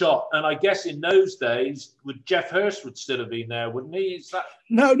like a shot. And I guess in those days, Jeff Hurst would still have been there, wouldn't he? Is that...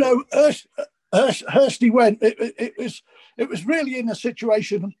 No, Hursty went. It was really in a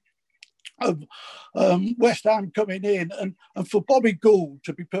situation of West Ham coming in, and for Bobby Gould,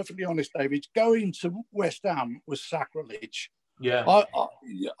 to be perfectly honest, David, going to West Ham was sacrilege. Yeah,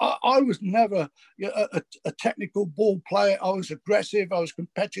 I was never a technical ball player. I was aggressive. I was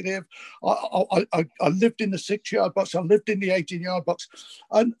competitive. I lived in the 6-yard box. I lived in the 18-yard box,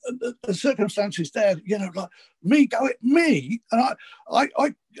 and the circumstances there, like me, and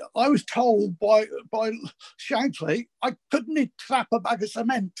I was told by Shankly I couldn't clap a bag of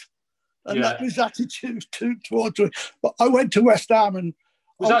cement, and that was attitude towards it. But I went to West Ham and.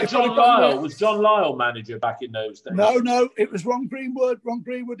 Was that John Lyle? Was John Lyle manager back in those days? No, it was Ron Greenwood. Ron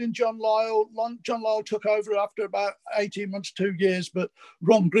Greenwood and John Lyle. John Lyle took over after about 18 months, 2 years, but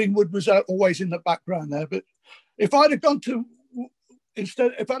Ron Greenwood was always in the background there. But if I'd have gone to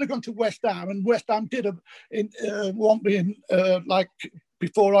West Ham, and West Ham did want me in like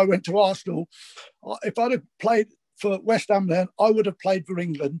before I went to Arsenal, if I'd have played for West Ham then, I would have played for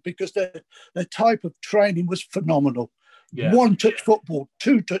England because their type of training was phenomenal. Yeah. 1-touch football,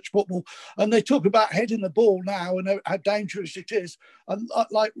 2-touch football, and they talk about heading the ball now and how dangerous it is. And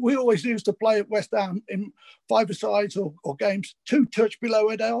like we always used to play at West Ham in 5-a-sides or games, 2-touch below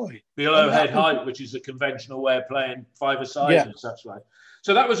head high. Below head height, which is a conventional way of playing 5-a-side and such like.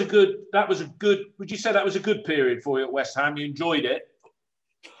 So that was a good. Would you say that was a good period for you at West Ham? You enjoyed it?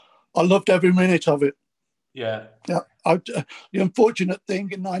 I loved every minute of it. Yeah. The unfortunate thing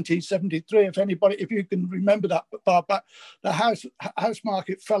in 1973, if you can remember that far back, the house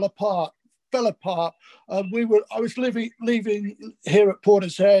market fell apart. I was leaving here at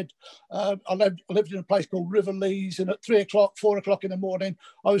Portishead. I lived in a place called River Lees, and at 3 o'clock, 4 o'clock in the morning,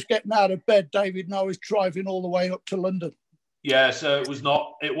 I was getting out of bed, David, and I was driving all the way up to London. Yeah, so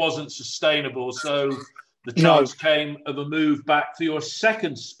it wasn't sustainable. So the chance came of a move back for your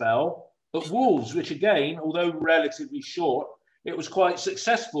second spell at Wolves, which again, although relatively short, it was quite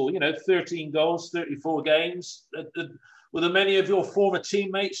successful. 13 goals, 34 games. Were there many of your former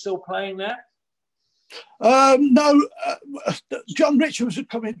teammates still playing there? No. John Richards was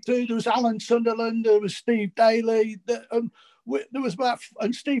coming through. There was Alan Sunderland. There was Steve Daly. There was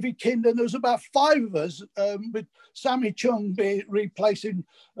and Stevie Kinden. There was about 5 of us, with Sammy Chung replacing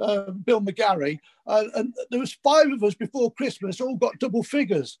Bill McGarry. And there was 5 of us before Christmas, all got double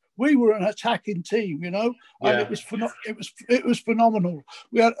figures. We were an attacking team, and it was phenomenal.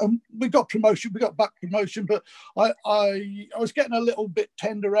 We got promotion, we got back promotion, but I was getting a little bit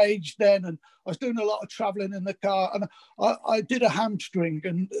tender age then, and I was doing a lot of travelling in the car, and I did a hamstring,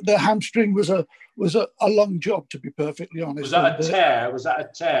 and the hamstring was a long job, to be perfectly honest. Was that a tear? Was that a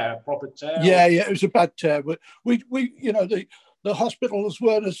tear, a proper tear? Yeah, it was a bad tear. But we the hospitals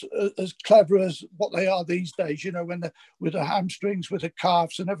weren't as clever as what they are these days, when with the hamstrings, with the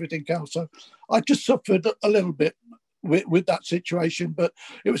calves and everything else. So I just suffered a little bit with that situation, but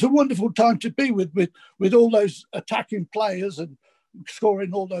it was a wonderful time to be with all those attacking players and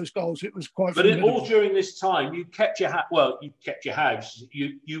scoring all those goals. It was quite. But all during this time, you kept your house.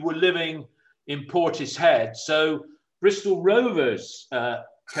 You were living in Portishead, so Bristol Rovers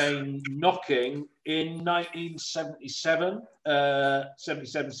came knocking in 1977,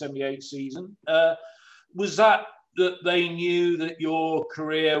 77-78 season. Was that they knew that your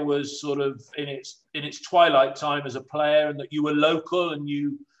career was sort of in its twilight time as a player, and that you were local, and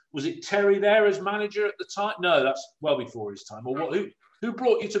was it Terry there as manager at the time? No, that's well before his time. Or who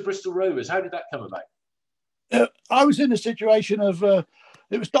brought you to Bristol Rovers? How did that come about? I was in a situation of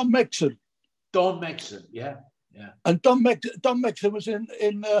it was Don Megson. Don Megson, yeah. And Don Megson was in.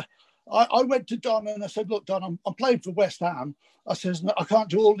 I went to Don and I said, "Look, Don, I'm playing for West Ham." I says, "I can't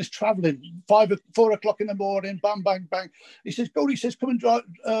do all this travelling. 4 o'clock in the morning, bang, bang, bang." He says, "Gould," he says,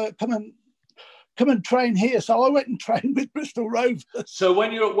 "Come and train here." So I went and trained with Bristol Rovers. So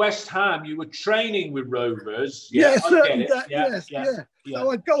when you're at West Ham, you were training with Rovers. Yes.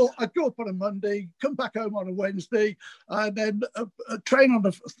 So I'd go up on a Monday, come back home on a Wednesday, and then train on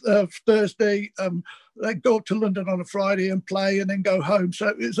a Thursday, then go up to London on a Friday and play, and then go home. So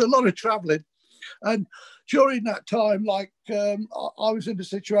it was a lot of travelling. And during that time, I was in a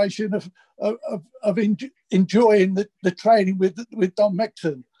situation of enjoying the training with Don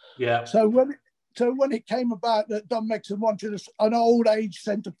Megson. Yeah. So when it came about that Don Megson wanted an old age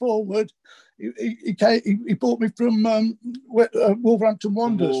centre forward, he bought me from Wolverhampton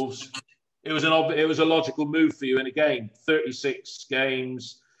Wanderers. It was a logical move for you, and again, 36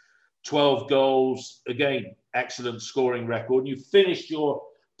 games, 12 goals, again, excellent scoring record. You finished your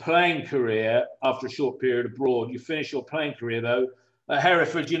playing career after a short period abroad. You finished your playing career though at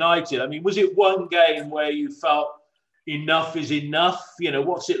Hereford United. I mean, was it one game where you felt enough is enough?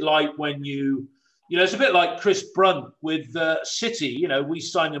 What's it like when you You know, it's a bit like Chris Brunt with City. You know, we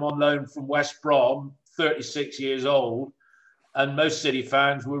signed him on loan from West Brom, 36 years old, and most City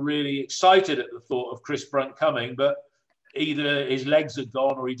fans were really excited at the thought of Chris Brunt coming, but either his legs had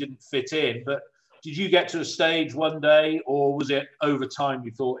gone or he didn't fit in. But did you get to a stage one day, or was it over time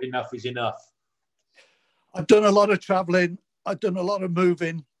you thought enough is enough? I've done a lot of travelling. I've done a lot of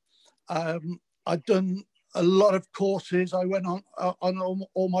moving. I've done a lot of courses. I went on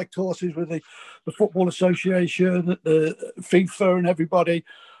all my courses with the Football Association, the FIFA and everybody.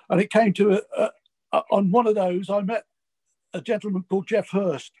 And it came to, on one of those, I met a gentleman called Geoff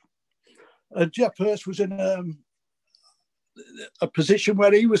Hurst. And Geoff Hurst was in a position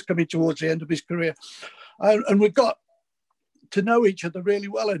where he was coming towards the end of his career. And we got to know each other really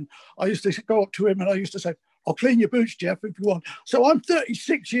well. And I used to go up to him and I used to say, I'll clean your boots, Geoff, if you want. So I'm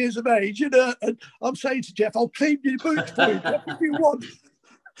 36 years of age, and I'm saying to Geoff, I'll clean your boots for you, Geoff, if you want.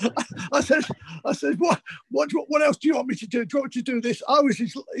 I said, what else do you want me to do? Do you want me to do this? I was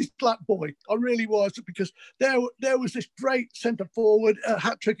his flat boy. I really was, because there was this great centre forward, a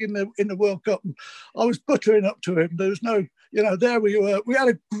hat trick in the World Cup. And I was buttering up to him. There was no, there we were. We had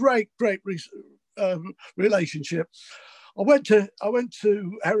a great relationship. I went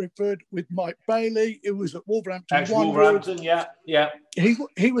to Hereford with Mike Bailey. It was at Wolverhampton. Wolverhampton, yeah.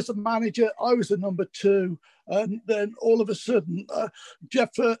 He was the manager. I was the number 2. And then all of a sudden,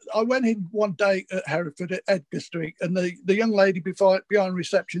 Geoff, I went in one day at Hereford at Edgar Street, and the young lady behind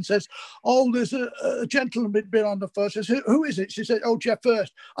reception says, "Oh, there's a gentleman been on the phone." I said, "Who is it?" She said, "Oh, Geoff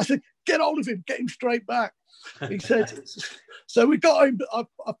Hurst." I said, "Get hold of him, get him straight back." He said, so we got him. I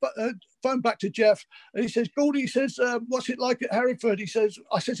phoned back to Geoff, and he says, "Gouldy," he says, "what's it like at Hereford?"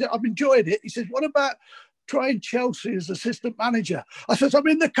 I said, "I've enjoyed it." He says, "What about trying Chelsea as assistant manager?" I said, "I'm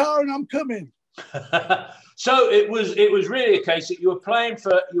in the car and I'm coming." So it was really a case that you were playing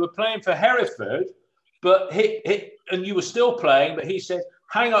for Hereford, but and you were still playing, but he said,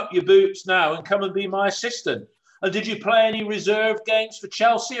 "Hang up your boots now and come and be my assistant." And did you play any reserve games for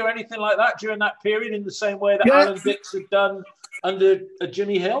Chelsea or anything like that during that period, in the same way that Alan Dix had done under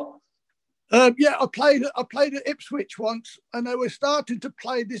Jimmy Hill? Yeah, I played at Ipswich once, and they were starting to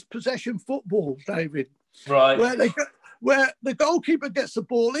play this possession football, David. Right. Where the goalkeeper gets the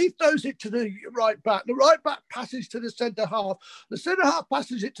ball, he throws it to the right back. The right back passes to the centre half. The centre half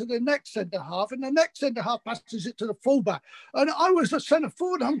passes it to the next centre half, and the next centre half passes it to the fullback. And I was a centre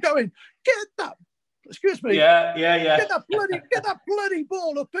forward. I'm going, get that. Excuse me. Yeah. Get that bloody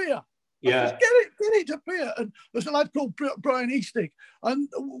ball up here. Yeah. Get it up here. And there's a lad called Brian Eastig, and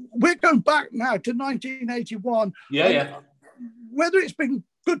we're going back now to 1981. Yeah. Whether it's been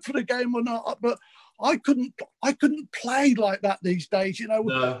good for the game or not, but I couldn't play like that these days,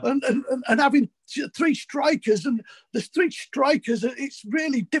 No. and having 3 strikers, and there's 3 strikers, it's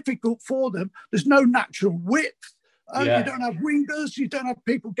really difficult for them. There's no natural width. You don't have wingers, you don't have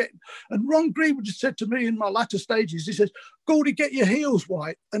people getting. And Ron Greenwood just said to me in my latter stages, he says, "Gouldy, get your heels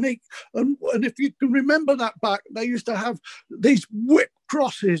white." And if you can remember that back, they used to have these whip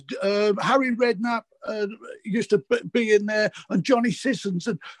crosses. Harry Redknapp used to be in there, and Johnny Sissons.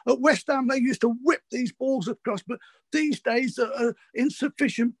 And at West Ham, they used to whip these balls across. But these days,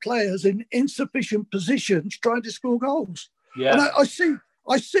 insufficient players in insufficient positions trying to score goals. Yeah. And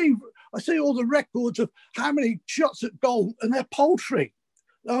I see all the records of how many shots at goal, and they're paltry.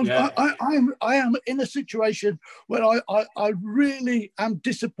 I am in a situation where I really am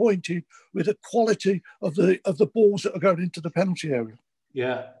disappointed with the quality of the balls that are going into the penalty area.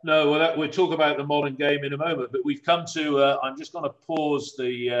 Yeah, no, well, we'll talk about the modern game in a moment, but we've come to, I'm just going to pause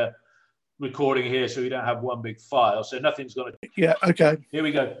the recording here so we don't have one big file, so nothing's going to... Yeah, okay. Here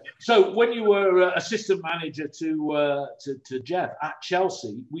we go. So when you were assistant manager to Geoff at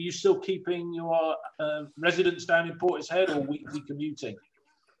Chelsea, were you still keeping your residence down in Portishead, or weekly commuting?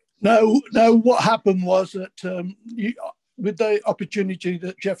 No, what happened was that with the opportunity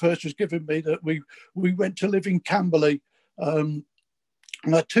that Geoff Hurst was giving me, that we went to live in Camberley.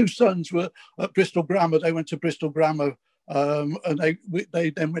 My 2 sons were at Bristol Grammar. They went to Bristol Grammar, and they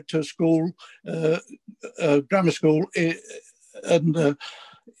then went to a school, grammar school, in the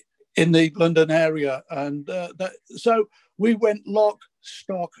London area, and so we went lock,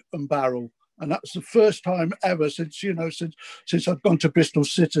 stock, and barrel. And that was the first time ever since I'd gone to Bristol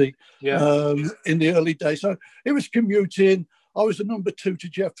City in the early days. So it was commuting. I was the number 2 to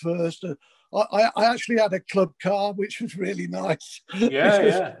Geoff Hurst. I actually had a club car, which was really nice.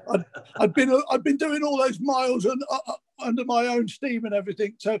 Yeah. I'd been doing all those miles under my own steam and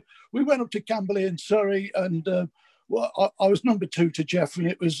everything. So we went up to Camberley in Surrey, and I was number 2 to Geoff, and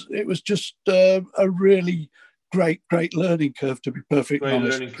it was just a really great learning curve, to be perfectly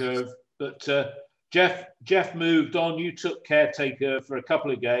honest. Great learning curve. But Jeff moved on. You took caretaker for a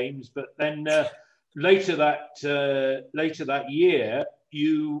couple of games, but then later that year,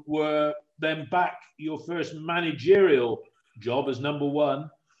 you were then back your first managerial job as number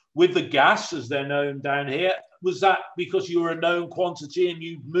one with the Gas, as they're known down here. Was that because you were a known quantity and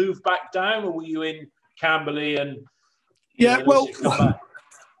you moved back down, or were you in Camberley and? Yeah, well,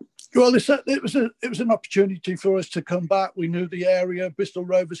 it was an opportunity for us to come back. We knew the area. Bristol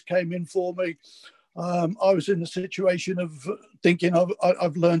Rovers came in for me. I was in a situation of thinking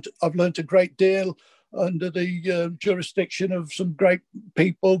I've learned a great deal under the jurisdiction of some great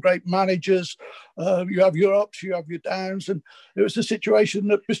people, great managers. You have your ups, you have your downs, and it was a situation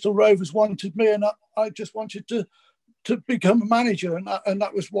that Bristol Rovers wanted me, and I just wanted to become a manager, and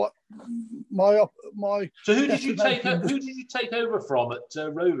that was what my. So who did you take over from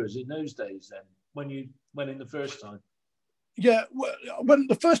at Rovers in those days then, when you went in the first time? Yeah, when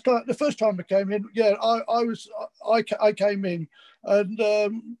the first time I came in, I came in, and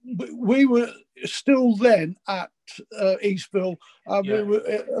we were still then at Eastville, and we were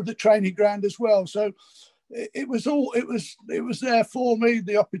at the training ground as well. So it was there for me,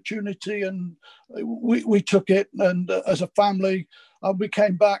 the opportunity, and we took it, and as a family, and we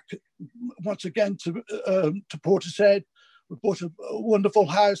came back once again to Portishead. We bought a wonderful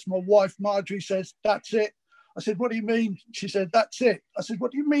house. My wife Marjorie says, "That's it." I said, "What do you mean?" She said, "That's it." I said,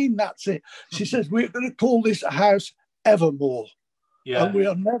 "What do you mean, that's it?" She says, "We're going to call this house Evermore. Yeah. And we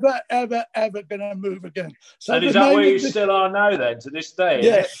are never, ever, ever going to move again." So and is that where you still are now then, to this day?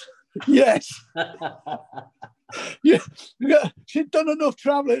 Yes. Yes. Yeah. She'd done enough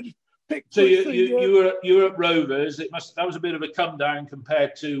travelling. So you were at Rovers. That was a bit of a come down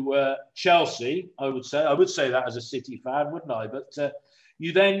compared to Chelsea, I would say. I would say that as a City fan, wouldn't I? But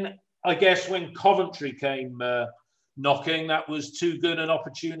you then, I guess, when Coventry came knocking, that was too good an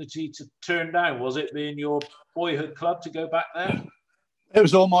opportunity to turn down. Was it, being your boyhood club, to go back there? It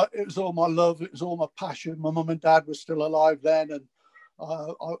was all my love. It was all my passion. My mum and dad were still alive then, and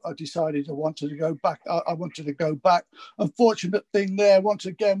I decided I wanted to go back. I wanted to go back. Unfortunate thing there, once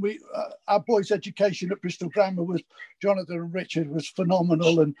again, our boys' education at Bristol Grammar was, Jonathan and Richard, was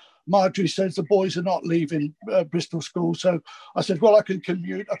phenomenal. And Marjorie says the boys are not leaving Bristol School. So I said, well, I can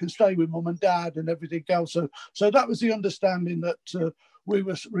commute. I can stay with mum and dad and everything else. So that was the understanding, that we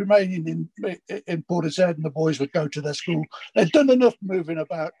were remaining in Portishead and the boys would go to their school. They'd done enough moving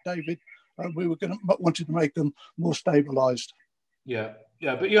about, David, and we wanted to make them more stabilised. Yeah,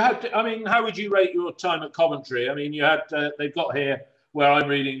 but you had to, I mean, how would you rate your time at Coventry? I mean, you had, they've got here where I'm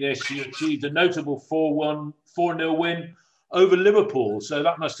reading this, you achieved a notable 4-0 win over Liverpool. So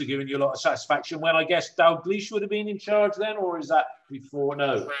that must have given you a lot of satisfaction, when I guess Dalglish would have been in charge then, or is that before?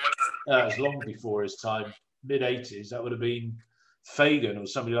 No, that was long before his time, mid-80s. That would have been Fagan or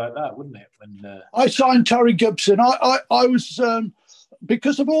somebody like that, wouldn't it? When I signed Terry Gibson. I was,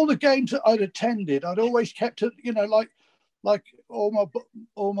 because of all the games that I'd attended, I'd always kept it, like all my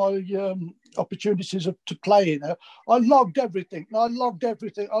opportunities to play in. I logged everything. And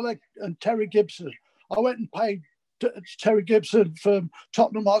Terry Gibson. I went and paid Terry Gibson from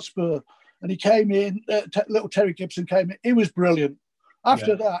Tottenham Hotspur, and he came in. Little Terry Gibson came in. He was brilliant.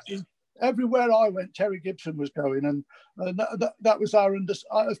 After that, everywhere I went, Terry Gibson was going, and that was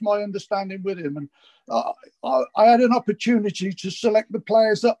my understanding with him. And I had an opportunity to select the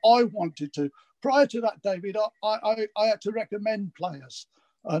players that I wanted to. Prior to that, David, I had to recommend players.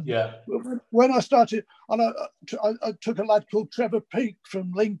 When I started, and I took a lad called Trevor Peake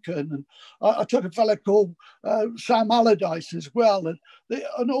from Lincoln, and I took a fella called Sam Allardyce as well, and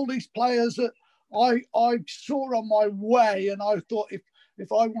all these players that I saw on my way, and I thought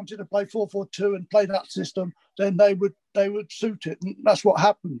if I wanted to play 4-4-2 and play that system, then they would suit it, and that's what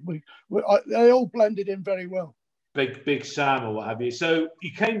happened. They all blended in very well. Big Sam or what have you. So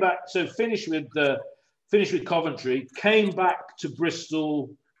you came back. So finished with Coventry. Came back to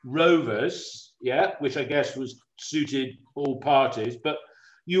Bristol Rovers, which I guess was suited all parties. But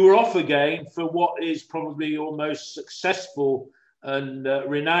you were off again for what is probably your most successful and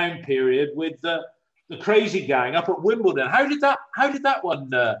renowned period with the Crazy Gang up at Wimbledon. How did that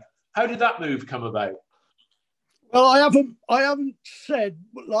move come about? Well, I haven't said,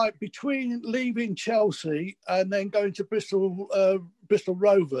 like, between leaving Chelsea and then going to Bristol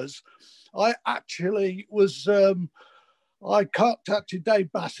Rovers, I actually was. I contacted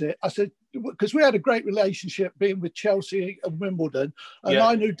Dave Bassett. I said, because we had a great relationship being with Chelsea and Wimbledon, and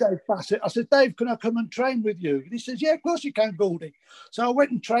I knew Dave Bassett. I said, Dave, can I come and train with you? And he says, yeah, of course you can, Gouldy. So I went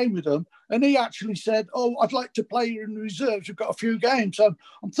and trained with him, and he actually said, oh, I'd like to play you in the reserves. We've got a few games. So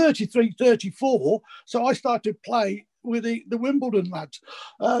I'm 33, 34. So I started play with the Wimbledon lads.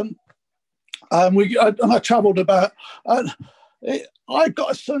 And I travelled about, and I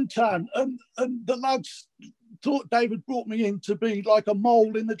got a suntan, and the lads thought David brought me in to be like a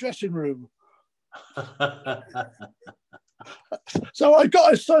mole in the dressing room. So I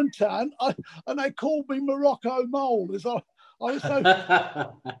got a suntan, and they called me Morocco Mole. I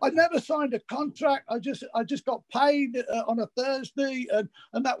never signed a contract. I just got paid on a Thursday,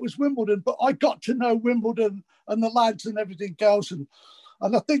 and that was Wimbledon. But I got to know Wimbledon and the lads and everything else, and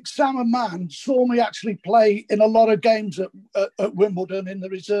I think Sam and Man saw me actually play in a lot of games at Wimbledon in the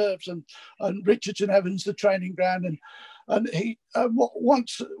reserves, and Richardson Evans, the training ground, and he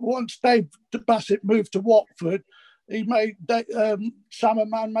once Dave Bassett moved to Watford, he made Sam and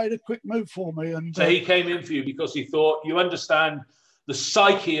Man made a quick move for me, and so he came in for you because he thought you understand the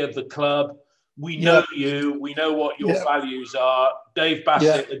psyche of the club. We know you. We know what your values are. Dave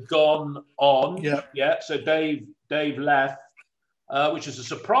Bassett had gone on. So Dave left, which is a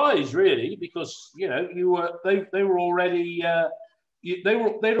surprise, really, because they were already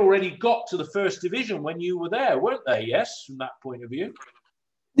they'd already got to the first division when you were there, weren't they? Yes, from that point of view.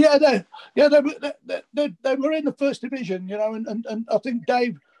 Yeah, they were in the first division, and I think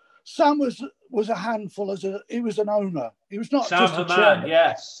Sam was a handful he was an owner. He was not Sam just a chairman.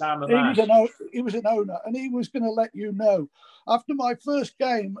 Yes, Sam Haman. He was an owner, and he was going to let you know. After my first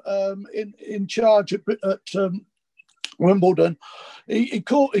game in charge at Wimbledon, he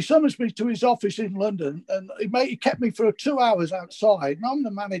summons me to his office in London, and he kept me for 2 hours outside. And I'm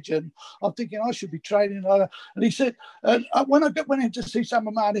the manager, and I'm thinking I should be training. And he said, when I went in to see Sam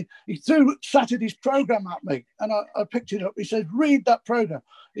Haman, he threw Saturday's programme at me, and I picked it up. He said, "Read that programme."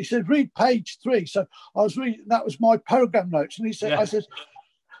 He said, "Read page 3." So I was reading. That was my programme notes, and he said, I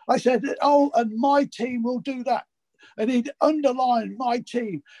said, "Oh, and my team will do that." And he'd underline my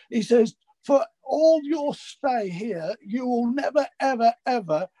team. He says, "For all your stay here, you will never, ever,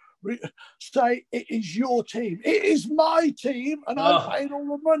 ever say it is your team. It is my team, and I paid all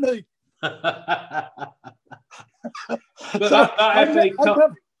the money." But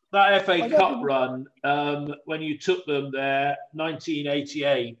that FA Cup run, when you took them there,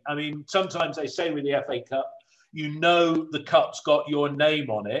 1988. I mean, sometimes they say with the FA Cup, the cup's got your name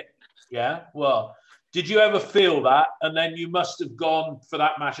on it. Yeah, well. Did you ever feel that? And then you must have gone for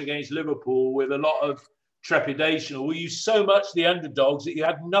that match against Liverpool with a lot of trepidation. Or were you so much the underdogs that you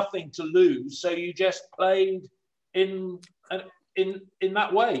had nothing to lose, so you just played in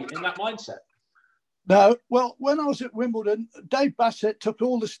that way, in that mindset? No. Well, when I was at Wimbledon, Dave Bassett took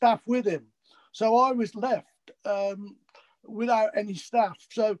all the staff with him. So I was left without any staff.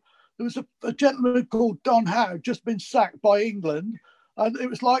 So there was a gentleman called Don Howe, just been sacked by England. And it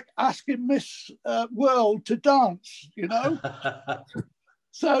was like asking Miss World to dance,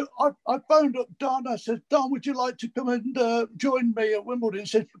 So I phoned up Don. I said, "Don, would you like to come and join me at Wimbledon?" He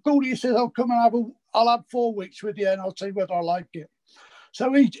said, "Gould," he said, "I'll come and I'll have 4 weeks with you, and I'll see whether I like it."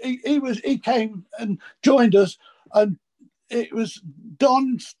 So he came and joined us, and it was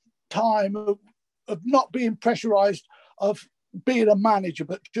Don's time of not being pressurised, of being a manager,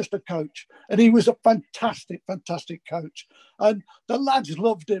 but just a coach. And he was a fantastic, fantastic coach. And the lads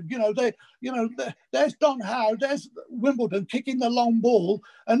loved him. There's Don Howe, there's Wimbledon kicking the long ball,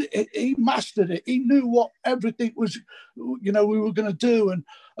 and he mastered it. He knew what everything was, we were going to do. And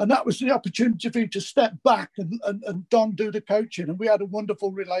that was the opportunity for you to step back and Don do the coaching. And we had a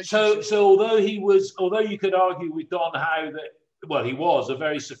wonderful relationship. So although you could argue with Don Howe that, he was a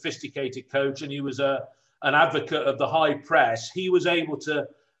very sophisticated coach, and he was an advocate of the high press, he was able to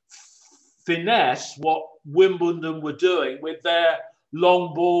finesse what Wimbledon were doing with their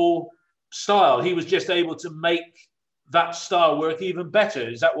long ball style. He was just able to make that style work even better.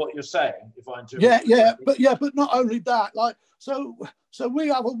 Is that what you're saying? If I interpret? But not only that. So we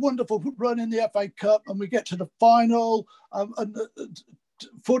have a wonderful run in the FA Cup, and we get to the final. And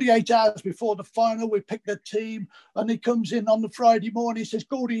 48 hours before the final, we pick the team, and he comes in on the Friday morning. He says,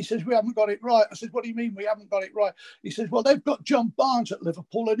 "Goldie," he says, "we haven't got it right." I said, "What do you mean we haven't got it right?" He says, "Well, they've got John Barnes at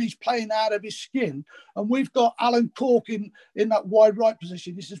Liverpool, and he's playing out of his skin, and we've got Alan Cork in that wide right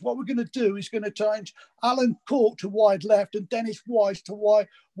position." He says, "What we're going to do is going to change Alan Cork to wide left and Dennis Wise to wide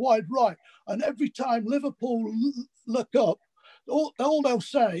right. And every time Liverpool look up, all they'll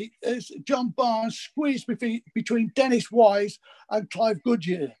say is John Barnes squeezed between Dennis Wise and Clive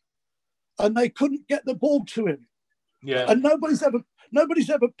Goodyear, and they couldn't get the ball to him. Yeah, and nobody's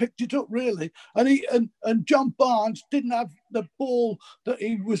ever picked it up really. And John Barnes didn't have the ball that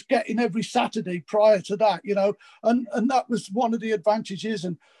he was getting every Saturday prior to that, and that was one of the advantages.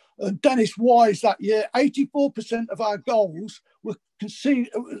 And Dennis Wise that year, 84% of our goals were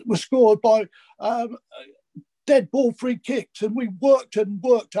scored by dead ball free kicks, and we worked at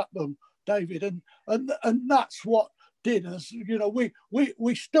them David, and that's what did us. You know,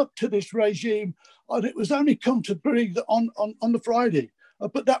 we stuck to this regime, and it was only come to breathe on the Friday.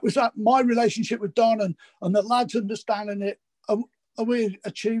 But that was my relationship with Don and the lads understanding it, and we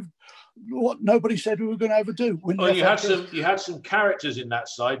achieved what nobody said we were going to ever do. Well, you had some characters in that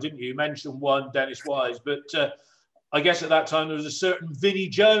side, didn't you? You mentioned one, Dennis Wise, but I guess at that time there was a certain Vinnie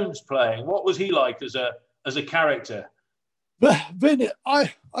Jones playing. What was he like as a character? But Vinnie,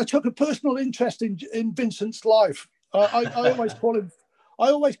 I took a personal interest in Vincent's life. I always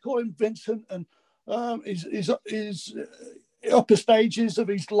call him Vincent, and his upper stages of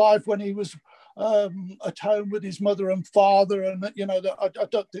his life when he was at home with his mother and father, and I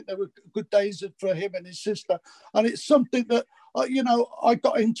don't think there were good days for him and his sister. And it's something that I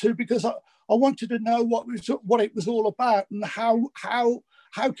got into because I wanted to know what it was all about, and how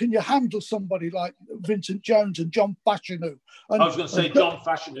can you handle somebody like Vincent Jones and John Fashanu? And, I was going to say John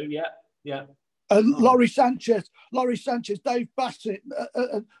Fashanu, yeah. And Laurie Sanchez, Dave Bassett,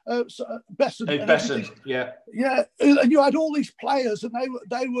 Besson. Dave Besson, yeah. Yeah, and you had all these players, and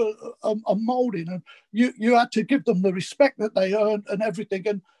they were moulding, and you had to give them the respect that they earned and everything,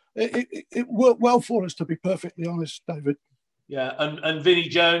 and it worked well for us, to be perfectly honest, David. Yeah, and Vinnie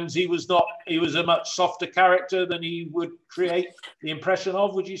Jones, he was a much softer character than he would create the impression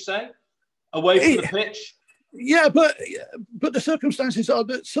of, would you say, away from the pitch? Yeah, but the circumstances are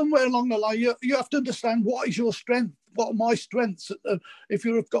that somewhere along the line, you have to understand what is your strength, what are my strengths. If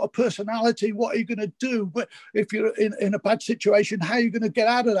you've got a personality, what are you going to do? But if you're in a bad situation, how are you going to get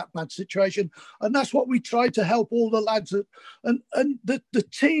out of that bad situation? And that's what we tried to help all the lads. And the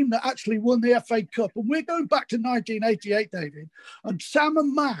team that actually won the FA Cup, and we're going back to 1988, David, and Sam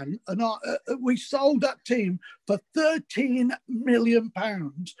and Man, and we sold that team for £13 million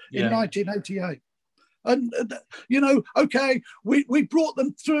in 1988. And okay, we brought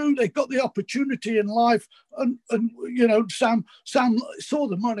them through. They got the opportunity in life, and Sam saw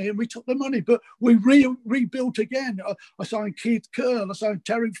the money, and we took the money. But we rebuilt again. I signed Keith Curl, I signed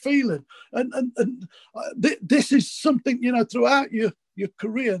Terry Phelan, and this is something throughout your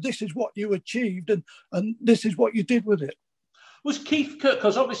career. This is what you achieved, and this is what you did with it. Was Keith Curl,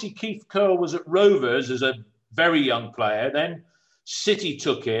 because obviously Keith Curl was at Rovers as a very young player, then City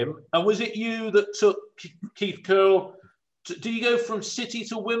took him, and was it you that took Keith Curl? Did you go from City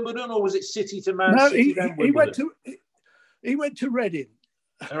to Wimbledon, or was it City to Man City? He went to Reading.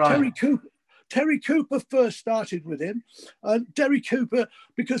 Right. Terry Cooper first started with him, and Terry Cooper,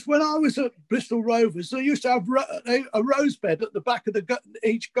 because when I was at Bristol Rovers, they used to have a rose bed at the back of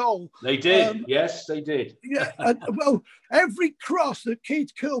each goal. They did, yes, they did. Yeah, and, well, every cross that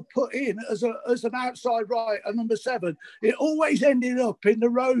Keith Curl put in as an outside right, a number 7, it always ended up in the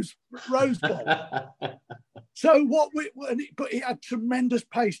rose bowl. So but he had tremendous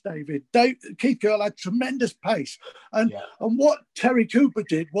pace, David. Keith Curl had tremendous pace, and what Terry Cooper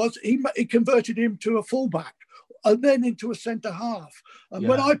did was he converted him to a fullback and then into a centre half. And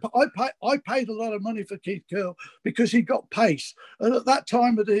when I paid a lot of money for Keith Curl because he got pace, and at that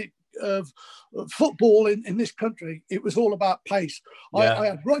time of the football in this country, it was all about pace. I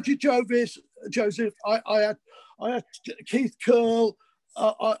had Roger Joseph. I had Keith Curl.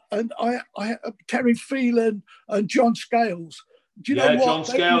 And I Terry Phelan and John Scales. Do you know what? John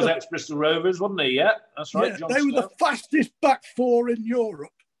Scales, ex-Bristol Rovers, wasn't he? Yeah, that's right. Yeah, they were the fastest back four in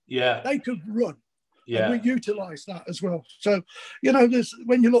Europe. Yeah. They could run. Yeah. And we utilised that as well. So, there's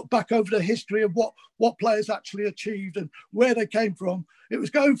when you look back over the history of what players actually achieved and where they came from, it was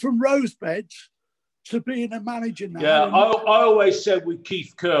going from rose beds to being a manager now. Yeah, I always said with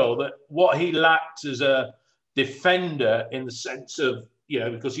Keith Curl that what he lacked as a defender, in the sense of,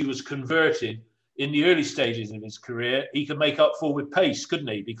 because he was converted in the early stages of his career, he could make up for with pace, couldn't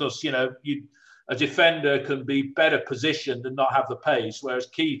he? Because, a defender can be better positioned and not have the pace, whereas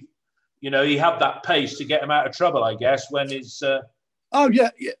Keith, he had that pace to get him out of trouble, I guess, when his... But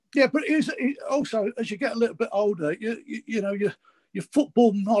also, as you get a little bit older, your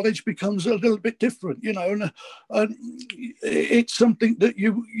football knowledge becomes a little bit different, and it's something that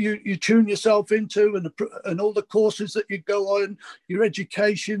you tune yourself into, and all the courses that you go on, your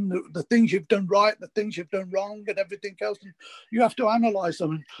education, the things you've done right, the things you've done wrong, and everything else. And you have to analyse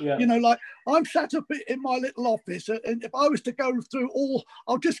them. And, like I'm sat up in my little office, and if I was to go through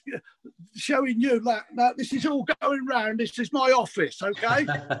I'll just showing you that now this is all going round. This is my office, okay.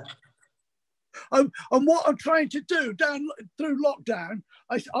 And what I'm trying to do down through lockdown,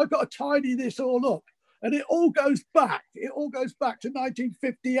 I've got to tidy this all up, and it all goes back. It all goes back to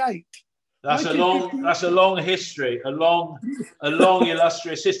 1958. That's a long history, a long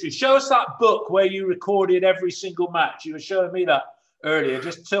illustrious history. Show us that book where you recorded every single match. You were showing me that earlier,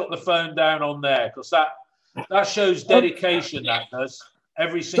 just tilt the phone down on there, because that shows dedication. That does.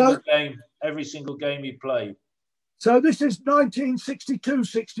 Every single game he played. So this is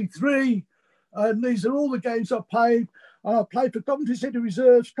 1962-63, and these are all the games I played. I played for Coventry City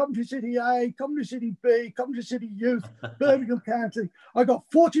Reserves, Coventry City A, Coventry City B, Coventry City Youth, Birmingham County. I got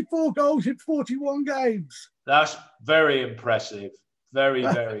 44 goals in 41 games. That's very impressive. Very,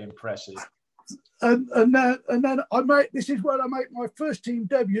 very impressive. And then this is where I make my first team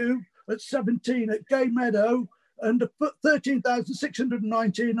debut at 17 at Gay Meadow, and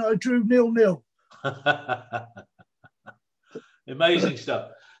 13,619. I drew 0-0. Amazing stuff.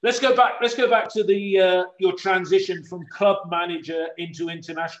 Let's go back to the your transition from club manager into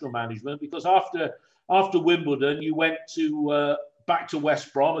international management, because after Wimbledon you went to back to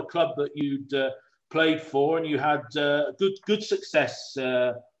West Brom, a club that you'd played for, and you had good success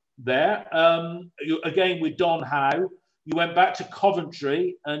there. Again with Don Howe, you went back to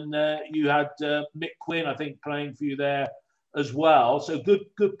Coventry, and you had Mick Quinn, I think, playing for you there as well. So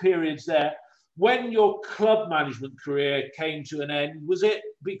good periods there. When your club management career came to an end, was it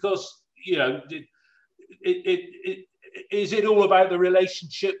because, is it all about the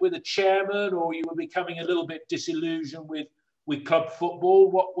relationship with the chairman, or you were becoming a little bit disillusioned with club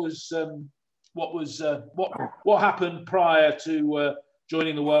football? What happened prior to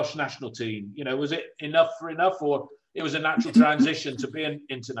joining the Welsh national team? Was it enough, or it was a natural transition to be an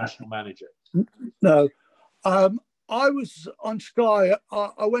international manager? No. I was on Sky.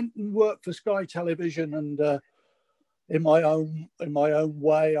 I went and worked for Sky Television, and in my own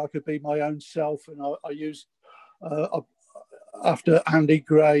way, I could be my own self. And I used after Andy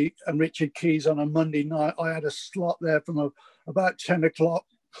Gray and Richard Keys on a Monday night, I had a slot there from about 10 o'clock,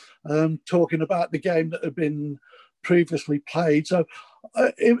 talking about the game that had been previously played. So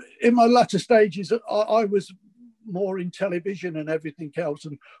in my latter stages, I was more in television and everything else,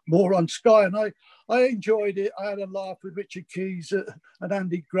 and more on Sky, and I enjoyed it. I had a laugh with Richard Keys and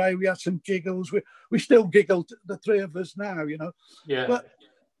Andy Gray. We had some giggles. We still giggled, the three of us now, Yeah. But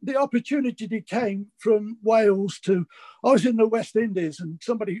the opportunity came from Wales I was in the West Indies, and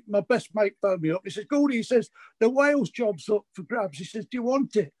my best mate phoned me up. He says, Gould, he says, the Wales job's up for grabs. He says, do you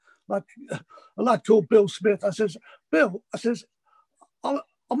want it? Like a lad called Bill Smith. I says, Bill,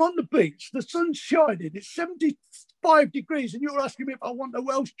 I'm on the beach, the sun's shining, it's 75 degrees, and you're asking me if I want a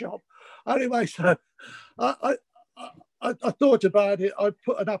Welsh job. Anyway, so I thought about it. I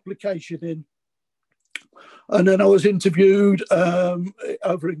put an application in, and then I was interviewed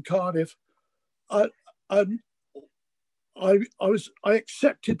over in Cardiff. I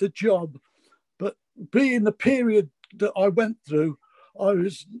accepted the job, but being the period that I went through, I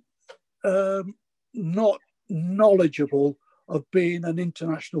was not knowledgeable of being an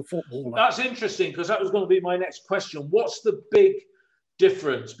international footballer. That's interesting, because that was going to be my next question. What's the big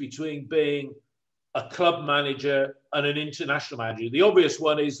difference between being a club manager and an international manager? The obvious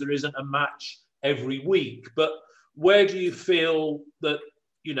one is there isn't a match every week, but where do you feel that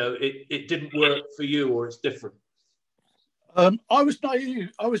it didn't work for you, or it's different? I was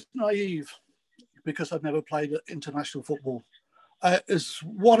naive because I'd never played international football. It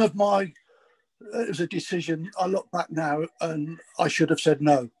was a decision. I look back now, and I should have said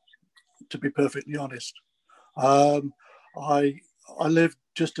no, to be perfectly honest. I lived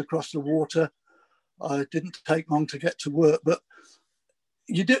just across the water. I didn't take long to get to work, but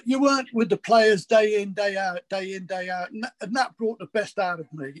you weren't with the players day in, day out, and that brought the best out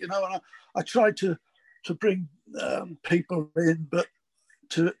of me, And I tried to bring people in, but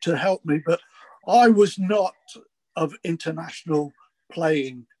to help me, but I was not of international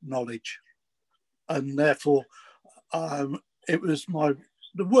playing knowledge. And therefore, it was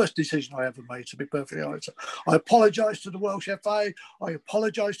the worst decision I ever made, to be perfectly honest. I apologise to the Welsh FA. I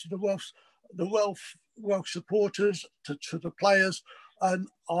apologise to the Welsh supporters, to the players, and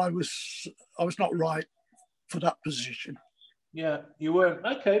I was not right for that position. Yeah, you weren't.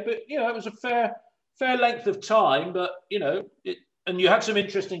 Okay, but it was a fair length of time, but and you had some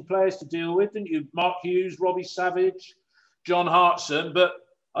interesting players to deal with, didn't you? Mark Hughes, Robbie Savage, John Hartson, but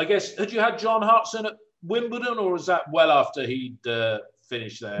I guess, had you had John Hartson at Wimbledon, or was that well after he'd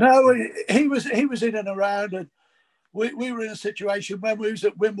finished there? No, he was in and around, and we were in a situation when we was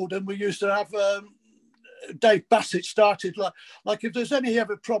at Wimbledon. We used to have Dave Bassett started like if there's any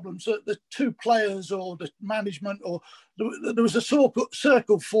ever problems, the two players or the management, or there was a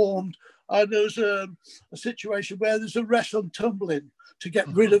circle formed, and there was a situation where there's a wrestle and tumbling to get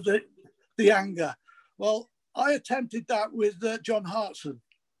rid of the anger. Well, I attempted that with John Hartson.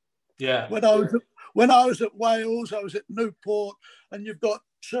 Yeah. When I was at Wales, I was at Newport, and you've got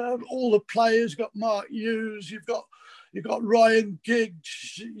all the players. You've got Mark Hughes. You've got you've got Ryan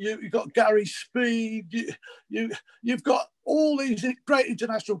Giggs, you've got Gary Speed, you've got all these great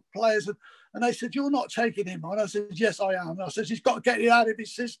international players. And they said, "You're not taking him on." I said, "Yes, I am." And I said, "He's got to get it out of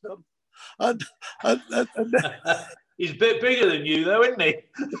his system." And he's a bit bigger than you, though, isn't he?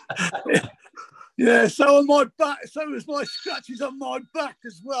 Yeah, so on my back, so was my scratches on my back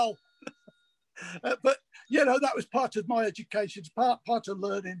as well. But that was part of my education, part of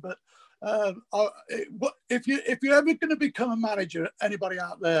learning. But if you're ever going to become a manager, anybody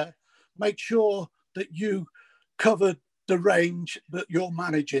out there, make sure that you cover the range that you're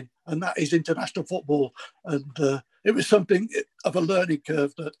managing, and that is international football. And it was something of a learning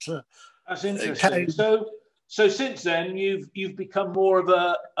curve that. That's interesting. So since then, you've become more of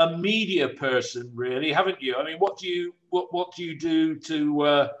a media person, really, haven't you? I mean, what do you do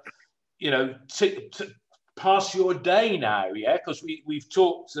to to pass your day now? Yeah, because we've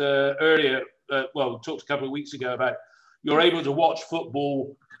talked earlier. We talked a couple of weeks ago about you're able to watch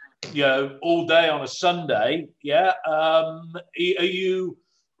football, all day on a Sunday. Yeah, are you?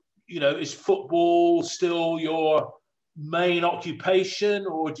 Is football still your main occupation,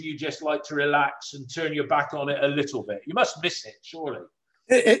 or do you just like to relax and turn your back on it a little bit? You must miss it, surely.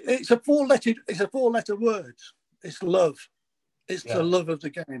 It's a four-letter word. It's love. It's the love of the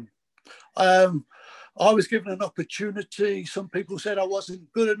game. I was given an opportunity. Some people said I wasn't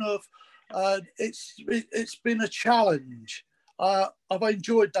good enough. It's been a challenge. I've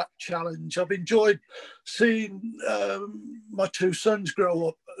enjoyed that challenge. I've enjoyed seeing my two sons grow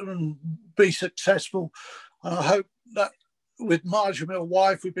up and be successful. And I hope that with Marge, my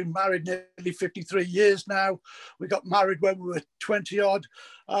wife, we've been married nearly 53 years now. We got married when we were 20 odd.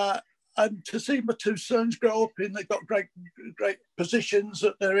 And to see my two sons grow up they've got great positions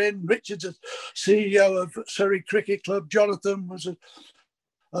that they're in. Richard's a CEO of Surrey Cricket Club. Jonathan was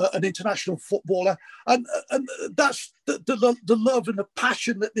an international footballer. And that's the love and the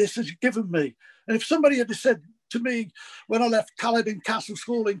passion that this has given me. And if somebody had said to me when I left Caledon Castle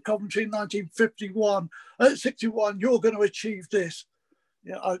School in Coventry in 1951, at 61, you're going to achieve this.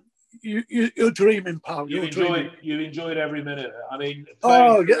 You're dreaming, pal. You enjoyed every minute. I mean,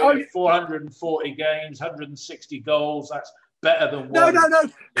 440 games, 160 goals. That's better than one. No.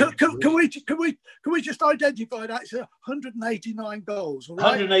 Can we just identify that? It's 189 goals. All right?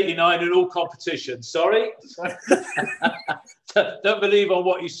 189 in all competitions. Sorry. Don't believe on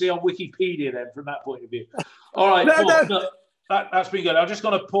what you see on Wikipedia then, from that point of view. All right, that's been good. I'm just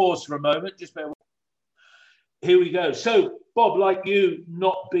going to pause for a moment. Here we go. So, Bob, like you,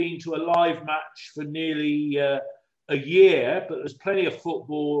 not been to a live match for nearly a year, but there's plenty of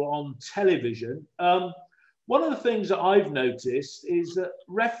football on television. One of the things that I've noticed is that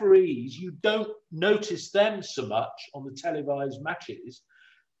referees, you don't notice them so much on the televised matches.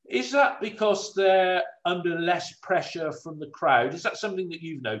 Is that because they're under less pressure from the crowd? Is that something that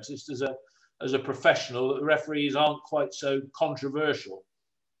you've noticed as a professional, that the referees aren't quite so controversial,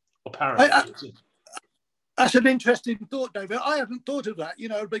 apparently? That's an interesting thought, David. I haven't thought of that,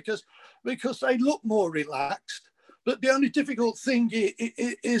 because they look more relaxed. But the only difficult thing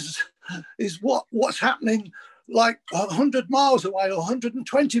is what's happening like 100 miles away, or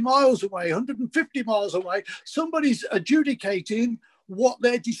 120 miles away, 150 miles away. Somebody's adjudicating what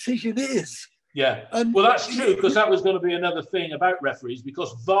their decision is. Yeah, well, that's true, because that was going to be another thing about referees,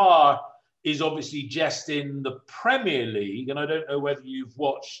 because VAR is obviously just in the Premier League, and I don't know whether you've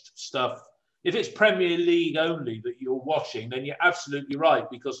watched stuff. If it's Premier League only that you're watching, then you're absolutely right,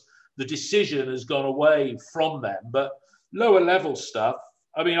 because the decision has gone away from them. But lower level stuff,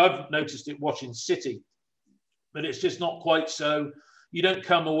 I mean, I've noticed it watching City, but it's just not quite so. You don't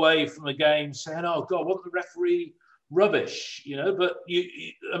come away from a game saying, "Oh God, wasn't the referee rubbish?" But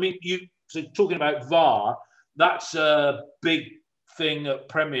so talking about VAR, that's a big thing at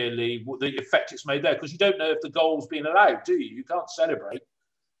Premier League, the effect it's made there, because you don't know if the goal's been allowed, do you? You can't celebrate.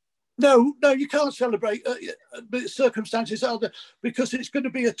 No, you can't celebrate. But circumstances are there, because it's going to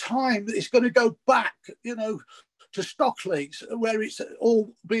be a time that it's going to go back, to Stockley's, where it's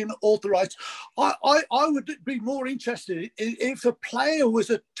all being authorised. I would be more interested if a player was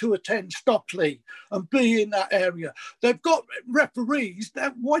to attend Stockley and be in that area. They've got referees.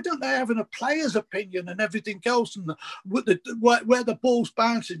 Why don't they have a player's opinion and everything else, and where the ball's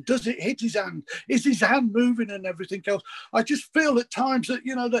bouncing? Does it hit his hand? Is his hand moving and everything else? I just feel at times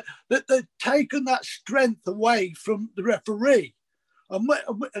that, that they've taken that strength away from the referee. And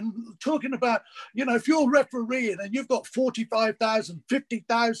talking about, if you're refereeing and you've got 45,000,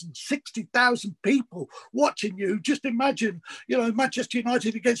 50,000, 60,000 people watching you, just imagine, Manchester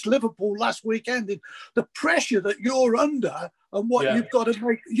United against Liverpool last weekend, and the pressure that you're under and what you've got to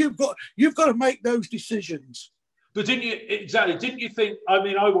make. You've got to make those decisions. But didn't you think, I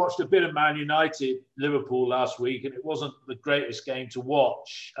mean, I watched a bit of Man United, Liverpool last week, and it wasn't the greatest game to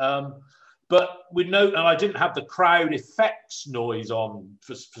watch. But we know, and I didn't have the crowd effects noise on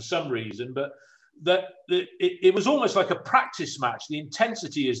for some reason, but it was almost like a practice match. The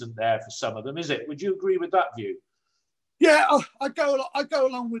intensity isn't there for some of them, is it? Would you agree with that view? Yeah, I go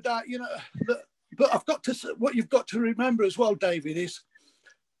along with that. You know, but what you've got to remember as well, David, is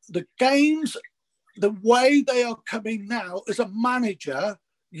the games, the way they are coming now. As a manager,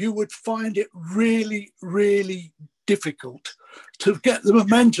 you would find it really, really difficult to get the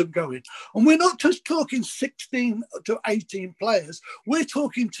momentum going. And we're not just talking 16 to 18 players. We're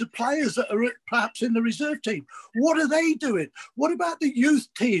talking to players that are perhaps in the reserve team. What are they doing? What about the youth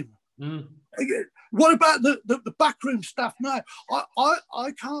team? What about the backroom staff now?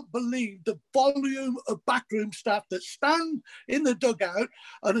 I can't believe the volume of backroom staff that stand in the dugout.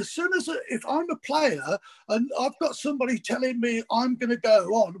 And as soon as, if I'm a player and I've got somebody telling me I'm going to go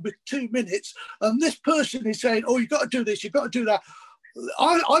on with 2 minutes, and this person is saying, "Oh, you got to do this, you got to do that,"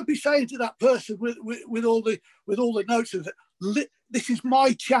 I'd be saying to that person with all the notes of it, "This is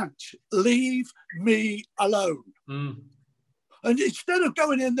my chance. Leave me alone." And instead of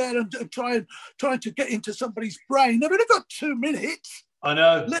going in there and trying to get into somebody's brain, they've only got 2 minutes. I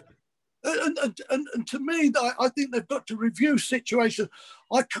know. And to me, I think they've got to review situations.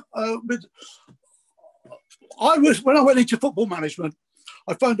 When I went into football management,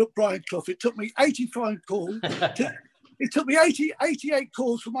 I phoned up Brian Clough. It took me 85 calls. It took me 88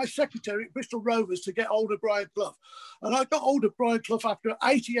 calls from my secretary at Bristol Rovers to get hold of Brian Clough. And I got hold of Brian Clough after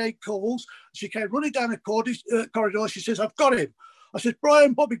 88 calls. She came running down the corridor. She says, "I've got him." I said,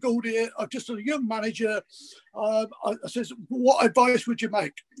 "Brian, Bobby Gould here. I'm just a young manager." I says, "What advice would you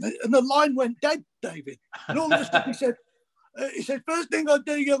make?" And the line went dead, David. And all of a sudden he said, "First thing I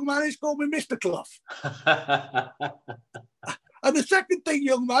do, young man, is call me Mr. Clough." And the second thing,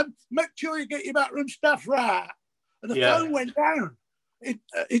 young man, make sure you get your backroom staff right. And the phone went down.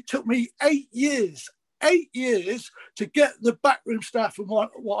 It took me 8 years to get the backroom staff and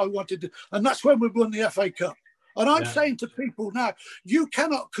what I wanted to. And that's when we won the FA Cup. And I'm saying to people now, you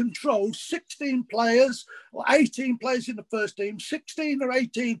cannot control 16 players or 18 players in the first team, 16 or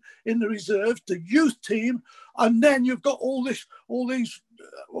 18 in the reserve, the youth team. And then you've got all these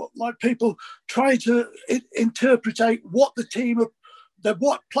like people trying to interpretate what the team they're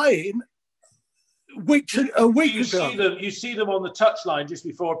playing a week ago. You see them on the touchline just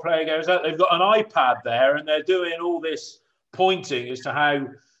before a player goes out. They've got an iPad there and they're doing all this pointing as to how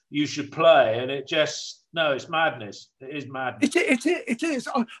you should play, and it's madness. It is madness. It is.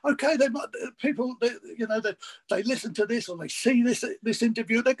 Okay, they listen to this or they see this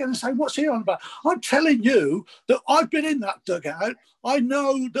interview. They're going to say, "What's he on about?" I'm telling you that I've been in that dugout. I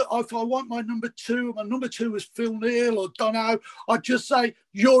know that if I want my number two is Phil Neal or Donow, I'd just say,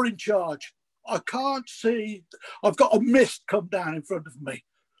 "You're in charge." I can't see. I've got a mist come down in front of me.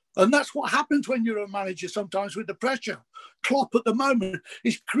 And that's what happens when you're a manager sometimes with the pressure. Klopp at the moment,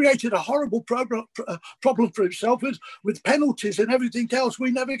 he's created a horrible problem for himself with penalties and everything else.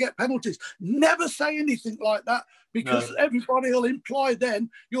 We never get penalties. Never say anything like that, because everybody will imply then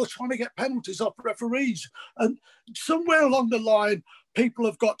you're trying to get penalties off referees. And somewhere along the line, people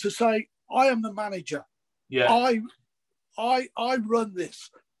have got to say, "I am the manager. Yeah. I run this.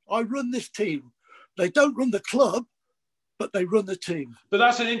 I run this team." They don't run the club, but they run the team. But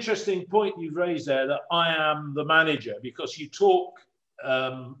that's an interesting point you've raised there, that I am the manager, because you talk,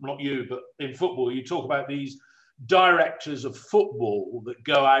 not you, but in football, you talk about these directors of football that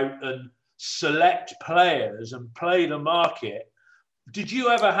go out and select players and play the market. Did you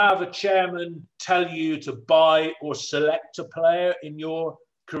ever have a chairman tell you to buy or select a player in your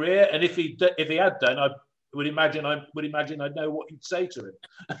career? And if he had done, I would imagine I'd know what you'd say to him.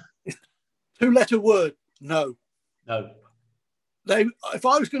 2-letter word: no. No. If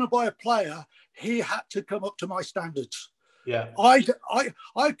I was going to buy a player, he had to come up to my standards. Yeah. I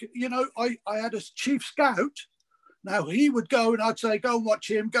had a chief scout. Now he would go and I'd say, "Go and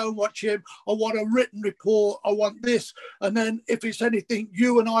watch him. Go and watch him. I want a written report. I want this." And then if it's anything,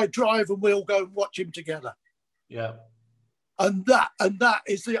 you and I drive and we'll go and watch him together. Yeah. And that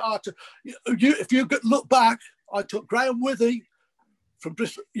is the art of, if you look back, I took Graham Withy from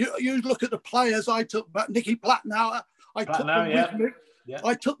Bristol. You look at the players I took, Nicky Plattenauer. I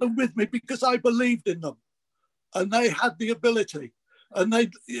took them with me because I believed in them, and they had the ability, and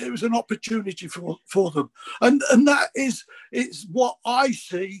it was an opportunity for them, and it's what I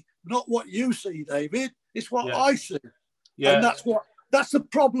see, not what you see, David. It's what I see, and that's the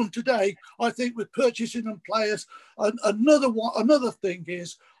problem today, I think, with purchasing and players. And another thing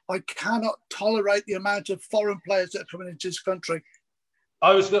is, I cannot tolerate the amount of foreign players that are coming into this country.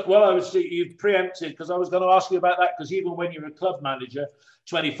 You've preempted, because I was going to ask you about that, because even when you were a club manager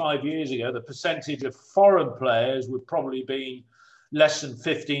 25 years ago, the percentage of foreign players would probably be less than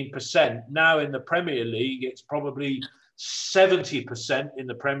 15%. Now in the Premier League, it's probably 70% in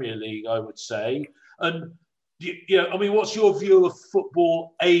the Premier League, I would say. And, what's your view of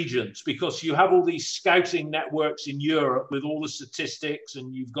football agents? Because you have all these scouting networks in Europe with all the statistics,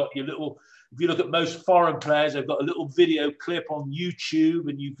 and you've got your little... If you look at most foreign players, they've got a little video clip on YouTube,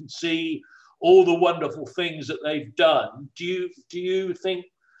 and you can see all the wonderful things that they've done. Do you think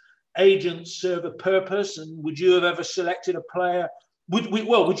agents serve a purpose? And would you have ever selected a player?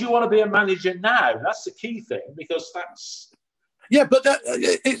 Would you want to be a manager now? That's the key thing, because that's... Yeah, but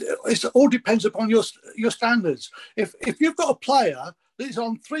it all depends upon your standards. If you've got a player that is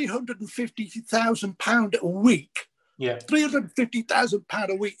on £350,000 a week, £350,000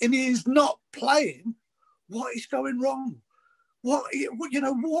 a week, and he is not playing, what is going wrong? What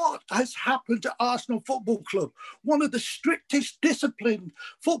has happened to Arsenal Football Club? One of the strictest disciplined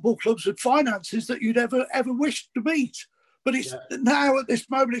football clubs with finances that you'd ever wish to meet. But it's now at this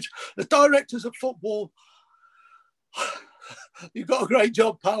moment, it's the directors of football. You've got a great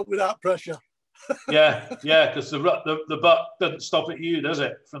job, pal, without pressure. Because the buck doesn't stop at you, does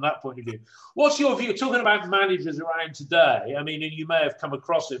it, from that point of view? What's your view? Talking about managers around today, I mean, and you may have come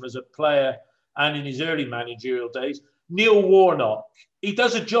across him as a player and in his early managerial days, Neil Warnock. He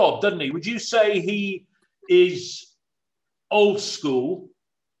does a job, doesn't he? Would you say he is old school,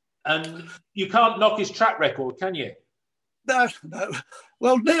 and you can't knock his track record, can you? No.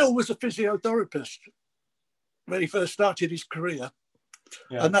 Well, Neil was a physiotherapist when he first started his career.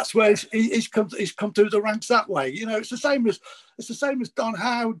 Yeah. And that's where he's come through the ranks that way. It's the same as Don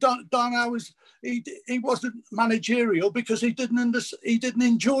Howe. Don Howe he wasn't managerial because he didn't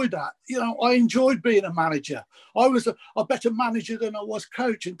enjoy that. I enjoyed being a manager. I was a better manager than I was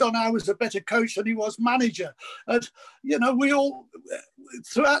coach, and Don Howe was a better coach than he was manager. And we all,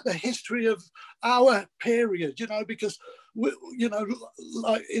 throughout the history of our period, because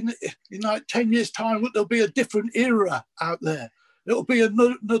like in like 10 years' time, there'll be a different era out there. It'll be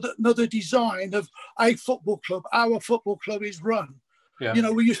another design of a football club. Our football club is run. Yeah.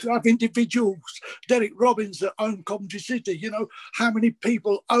 We used to have individuals, Derek Robbins that owned Coventry City. How many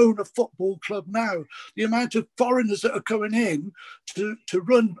people own a football club now? The amount of foreigners that are coming in to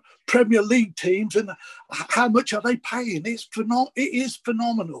run Premier League teams, and how much are they paying? It is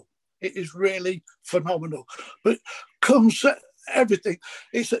phenomenal. It is really phenomenal. But comes everything.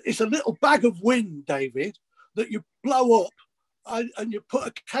 It's a little bag of wind, David, that you blow up. And you put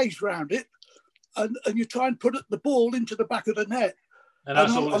a case round it, and you try and put the ball into the back of the net. And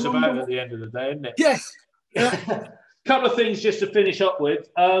that's all it's about at the end of the day, isn't it? Yes. Yeah. Couple of things just to finish up with.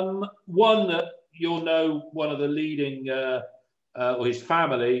 One that you'll know, one of the leading, or his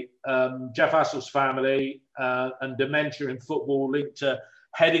family, Jeff Hassel's family, and dementia in football linked to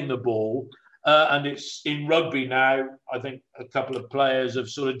heading the ball. And it's in rugby now. I think a couple of players have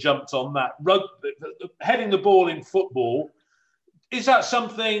sort of jumped on that. Heading the ball in football, is that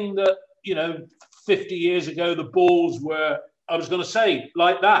something that, 50 years ago, the balls were, I was going to say,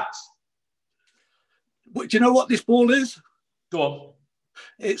 like that? Do you know what this ball is? Go on.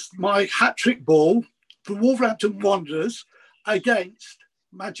 It's my hat-trick ball for Wolverhampton Wanderers against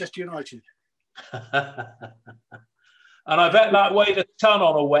Manchester United. And I bet that weighed a ton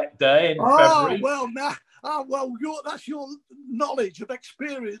on a wet day in February. That's your knowledge of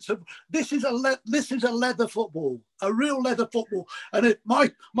experience of this is a leather football, a real leather football. And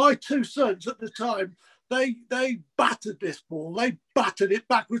my two sons at the time, they battered this ball. They battered it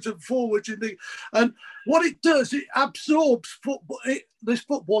backwards and forwards and what it does, it absorbs football. This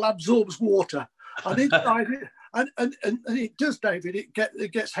football absorbs water, and inside it. And it does, David. It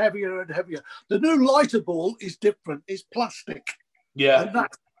gets heavier and heavier. The new lighter ball is different. It's plastic. Yeah. And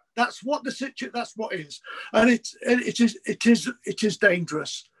that's what that's what it is. And it is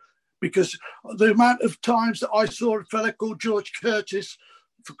dangerous, because the amount of times that I saw a fella called George Curtis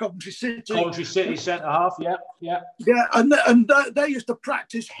for Coventry City centre half, yeah, and they used to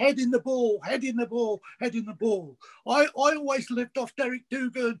practice heading the ball. I always lived off Derek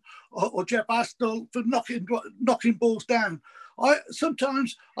Dugan or Jeff Astle for knocking balls down.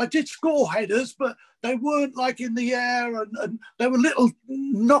 Sometimes I did score headers, but they weren't like in the air, and they were little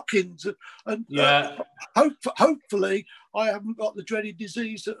knockings. And hopefully, I haven't got the dreaded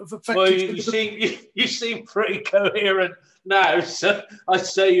disease that have affected. Well, you seem pretty coherent now, so I'd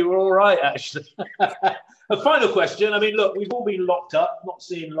say you're all right, actually. A final question. I mean, look, we've all been locked up, not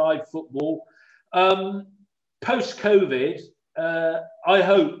seeing live football. Post-COVID,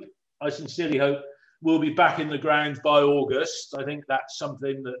 I sincerely hope we'll be back in the grounds by August. I think that's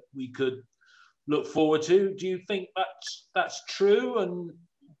something that we could look forward to. Do you think that's true,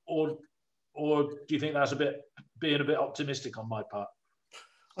 or do you think that's being a bit optimistic on my part?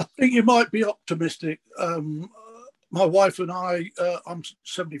 I think you might be optimistic. My wife and I, I'm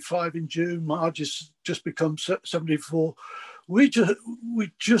 75 in June. I just become 74. We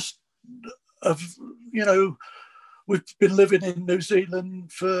just have, we've been living in New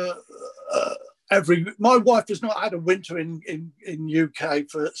Zealand for my wife has not had a winter in UK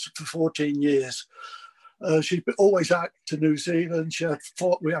for 14 years. She's always out to New Zealand.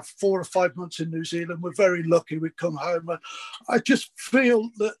 We have 4 or 5 months in New Zealand. We're very lucky we come home. I just feel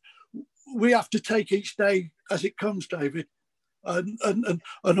that we have to take each day as it comes, David. And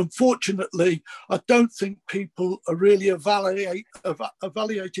unfortunately, I don't think people are really evaluating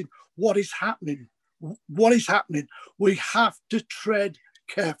what is happening. What is happening? We have to tread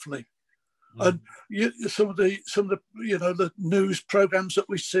carefully. And some of the the news programs that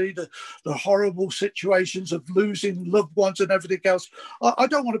we see, the horrible situations of losing loved ones and everything else. I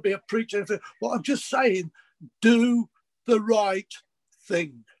don't want to be a preacher, but I'm just saying, do the right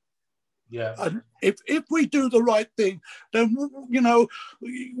thing. Yeah. And if we do the right thing, then we'll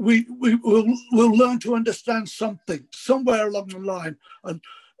learn to understand something somewhere along the line. And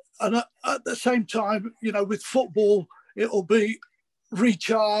at the same time, with football, it'll be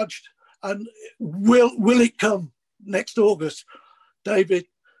recharged. And will it come next August, David?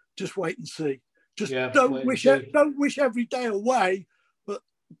 Just wait and see. Just don't wish every day away, but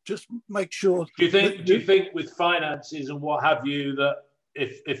just make sure. Do you think with finances and what have you that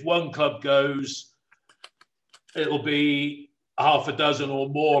if one club goes, it'll be half a dozen or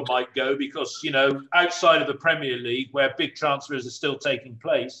more might go, because outside of the Premier League where big transfers are still taking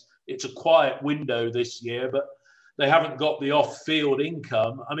place, it's a quiet window this year, but they haven't got the off-field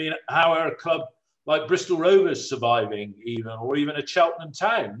income. I mean, how are a club like Bristol Rovers surviving or even a Cheltenham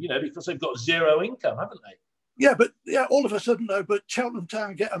Town, because they've got zero income, haven't they? Yeah, but all of a sudden, though, but Cheltenham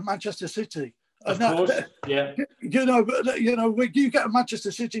Town get a Manchester City. Of course, yeah. You get a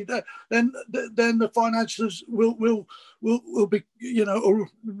Manchester City, then the finances will be, or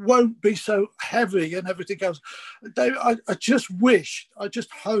won't be so heavy and everything else. I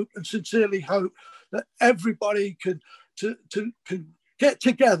just hope and sincerely hope that everybody can get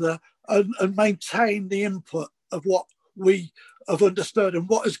together and maintain the input of what we have understood and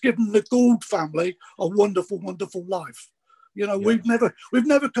what has given the Gould family a wonderful, wonderful life. We've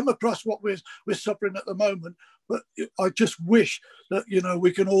never come across what we're suffering at the moment, but I just wish that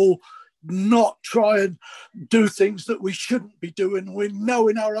we can all not try and do things that we shouldn't be doing. We know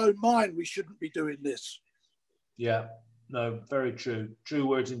in our own mind we shouldn't be doing this. Yeah, no, very true. True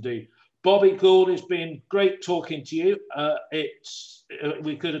words indeed. Bobby Gould, it's been great talking to you.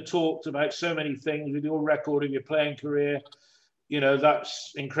 We could have talked about so many things with your record of your playing career.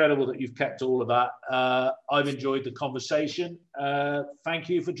 That's incredible that you've kept all of that. I've enjoyed the conversation. Thank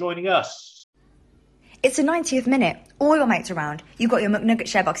you for joining us. It's the 90th minute. All your mates around. You've got your McNugget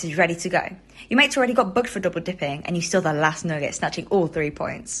share boxes ready to go. Your mates already got booked for double dipping, and you still the last nugget, snatching all 3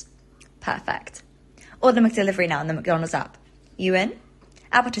 points. Perfect. Order McDelivery now on the McDonald's app. You in?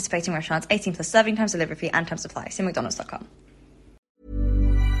 At participating restaurants, 18 plus serving times, delivery fee and time supply. See mcdonalds.com.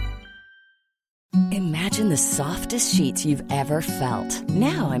 Imagine the softest sheets you've ever felt.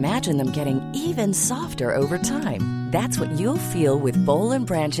 Now imagine them getting even softer over time. That's what you'll feel with Boll &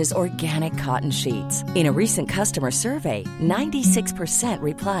 Branch's organic cotton sheets. In a recent customer survey, 96%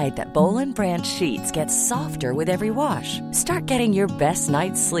 replied that Boll & Branch sheets get softer with every wash. Start getting your best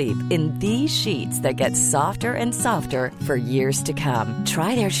night's sleep in these sheets that get softer and softer for years to come.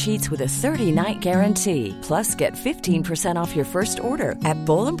 Try their sheets with a 30-night guarantee. Plus, get 15% off your first order at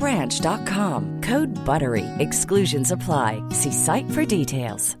bollandbranch.com. Code BUTTERY. Exclusions apply. See site for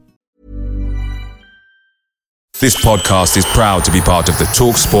details. This podcast is proud to be part of the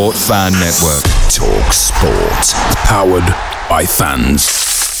TalkSport Fan Network. TalkSport. Powered by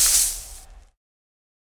fans.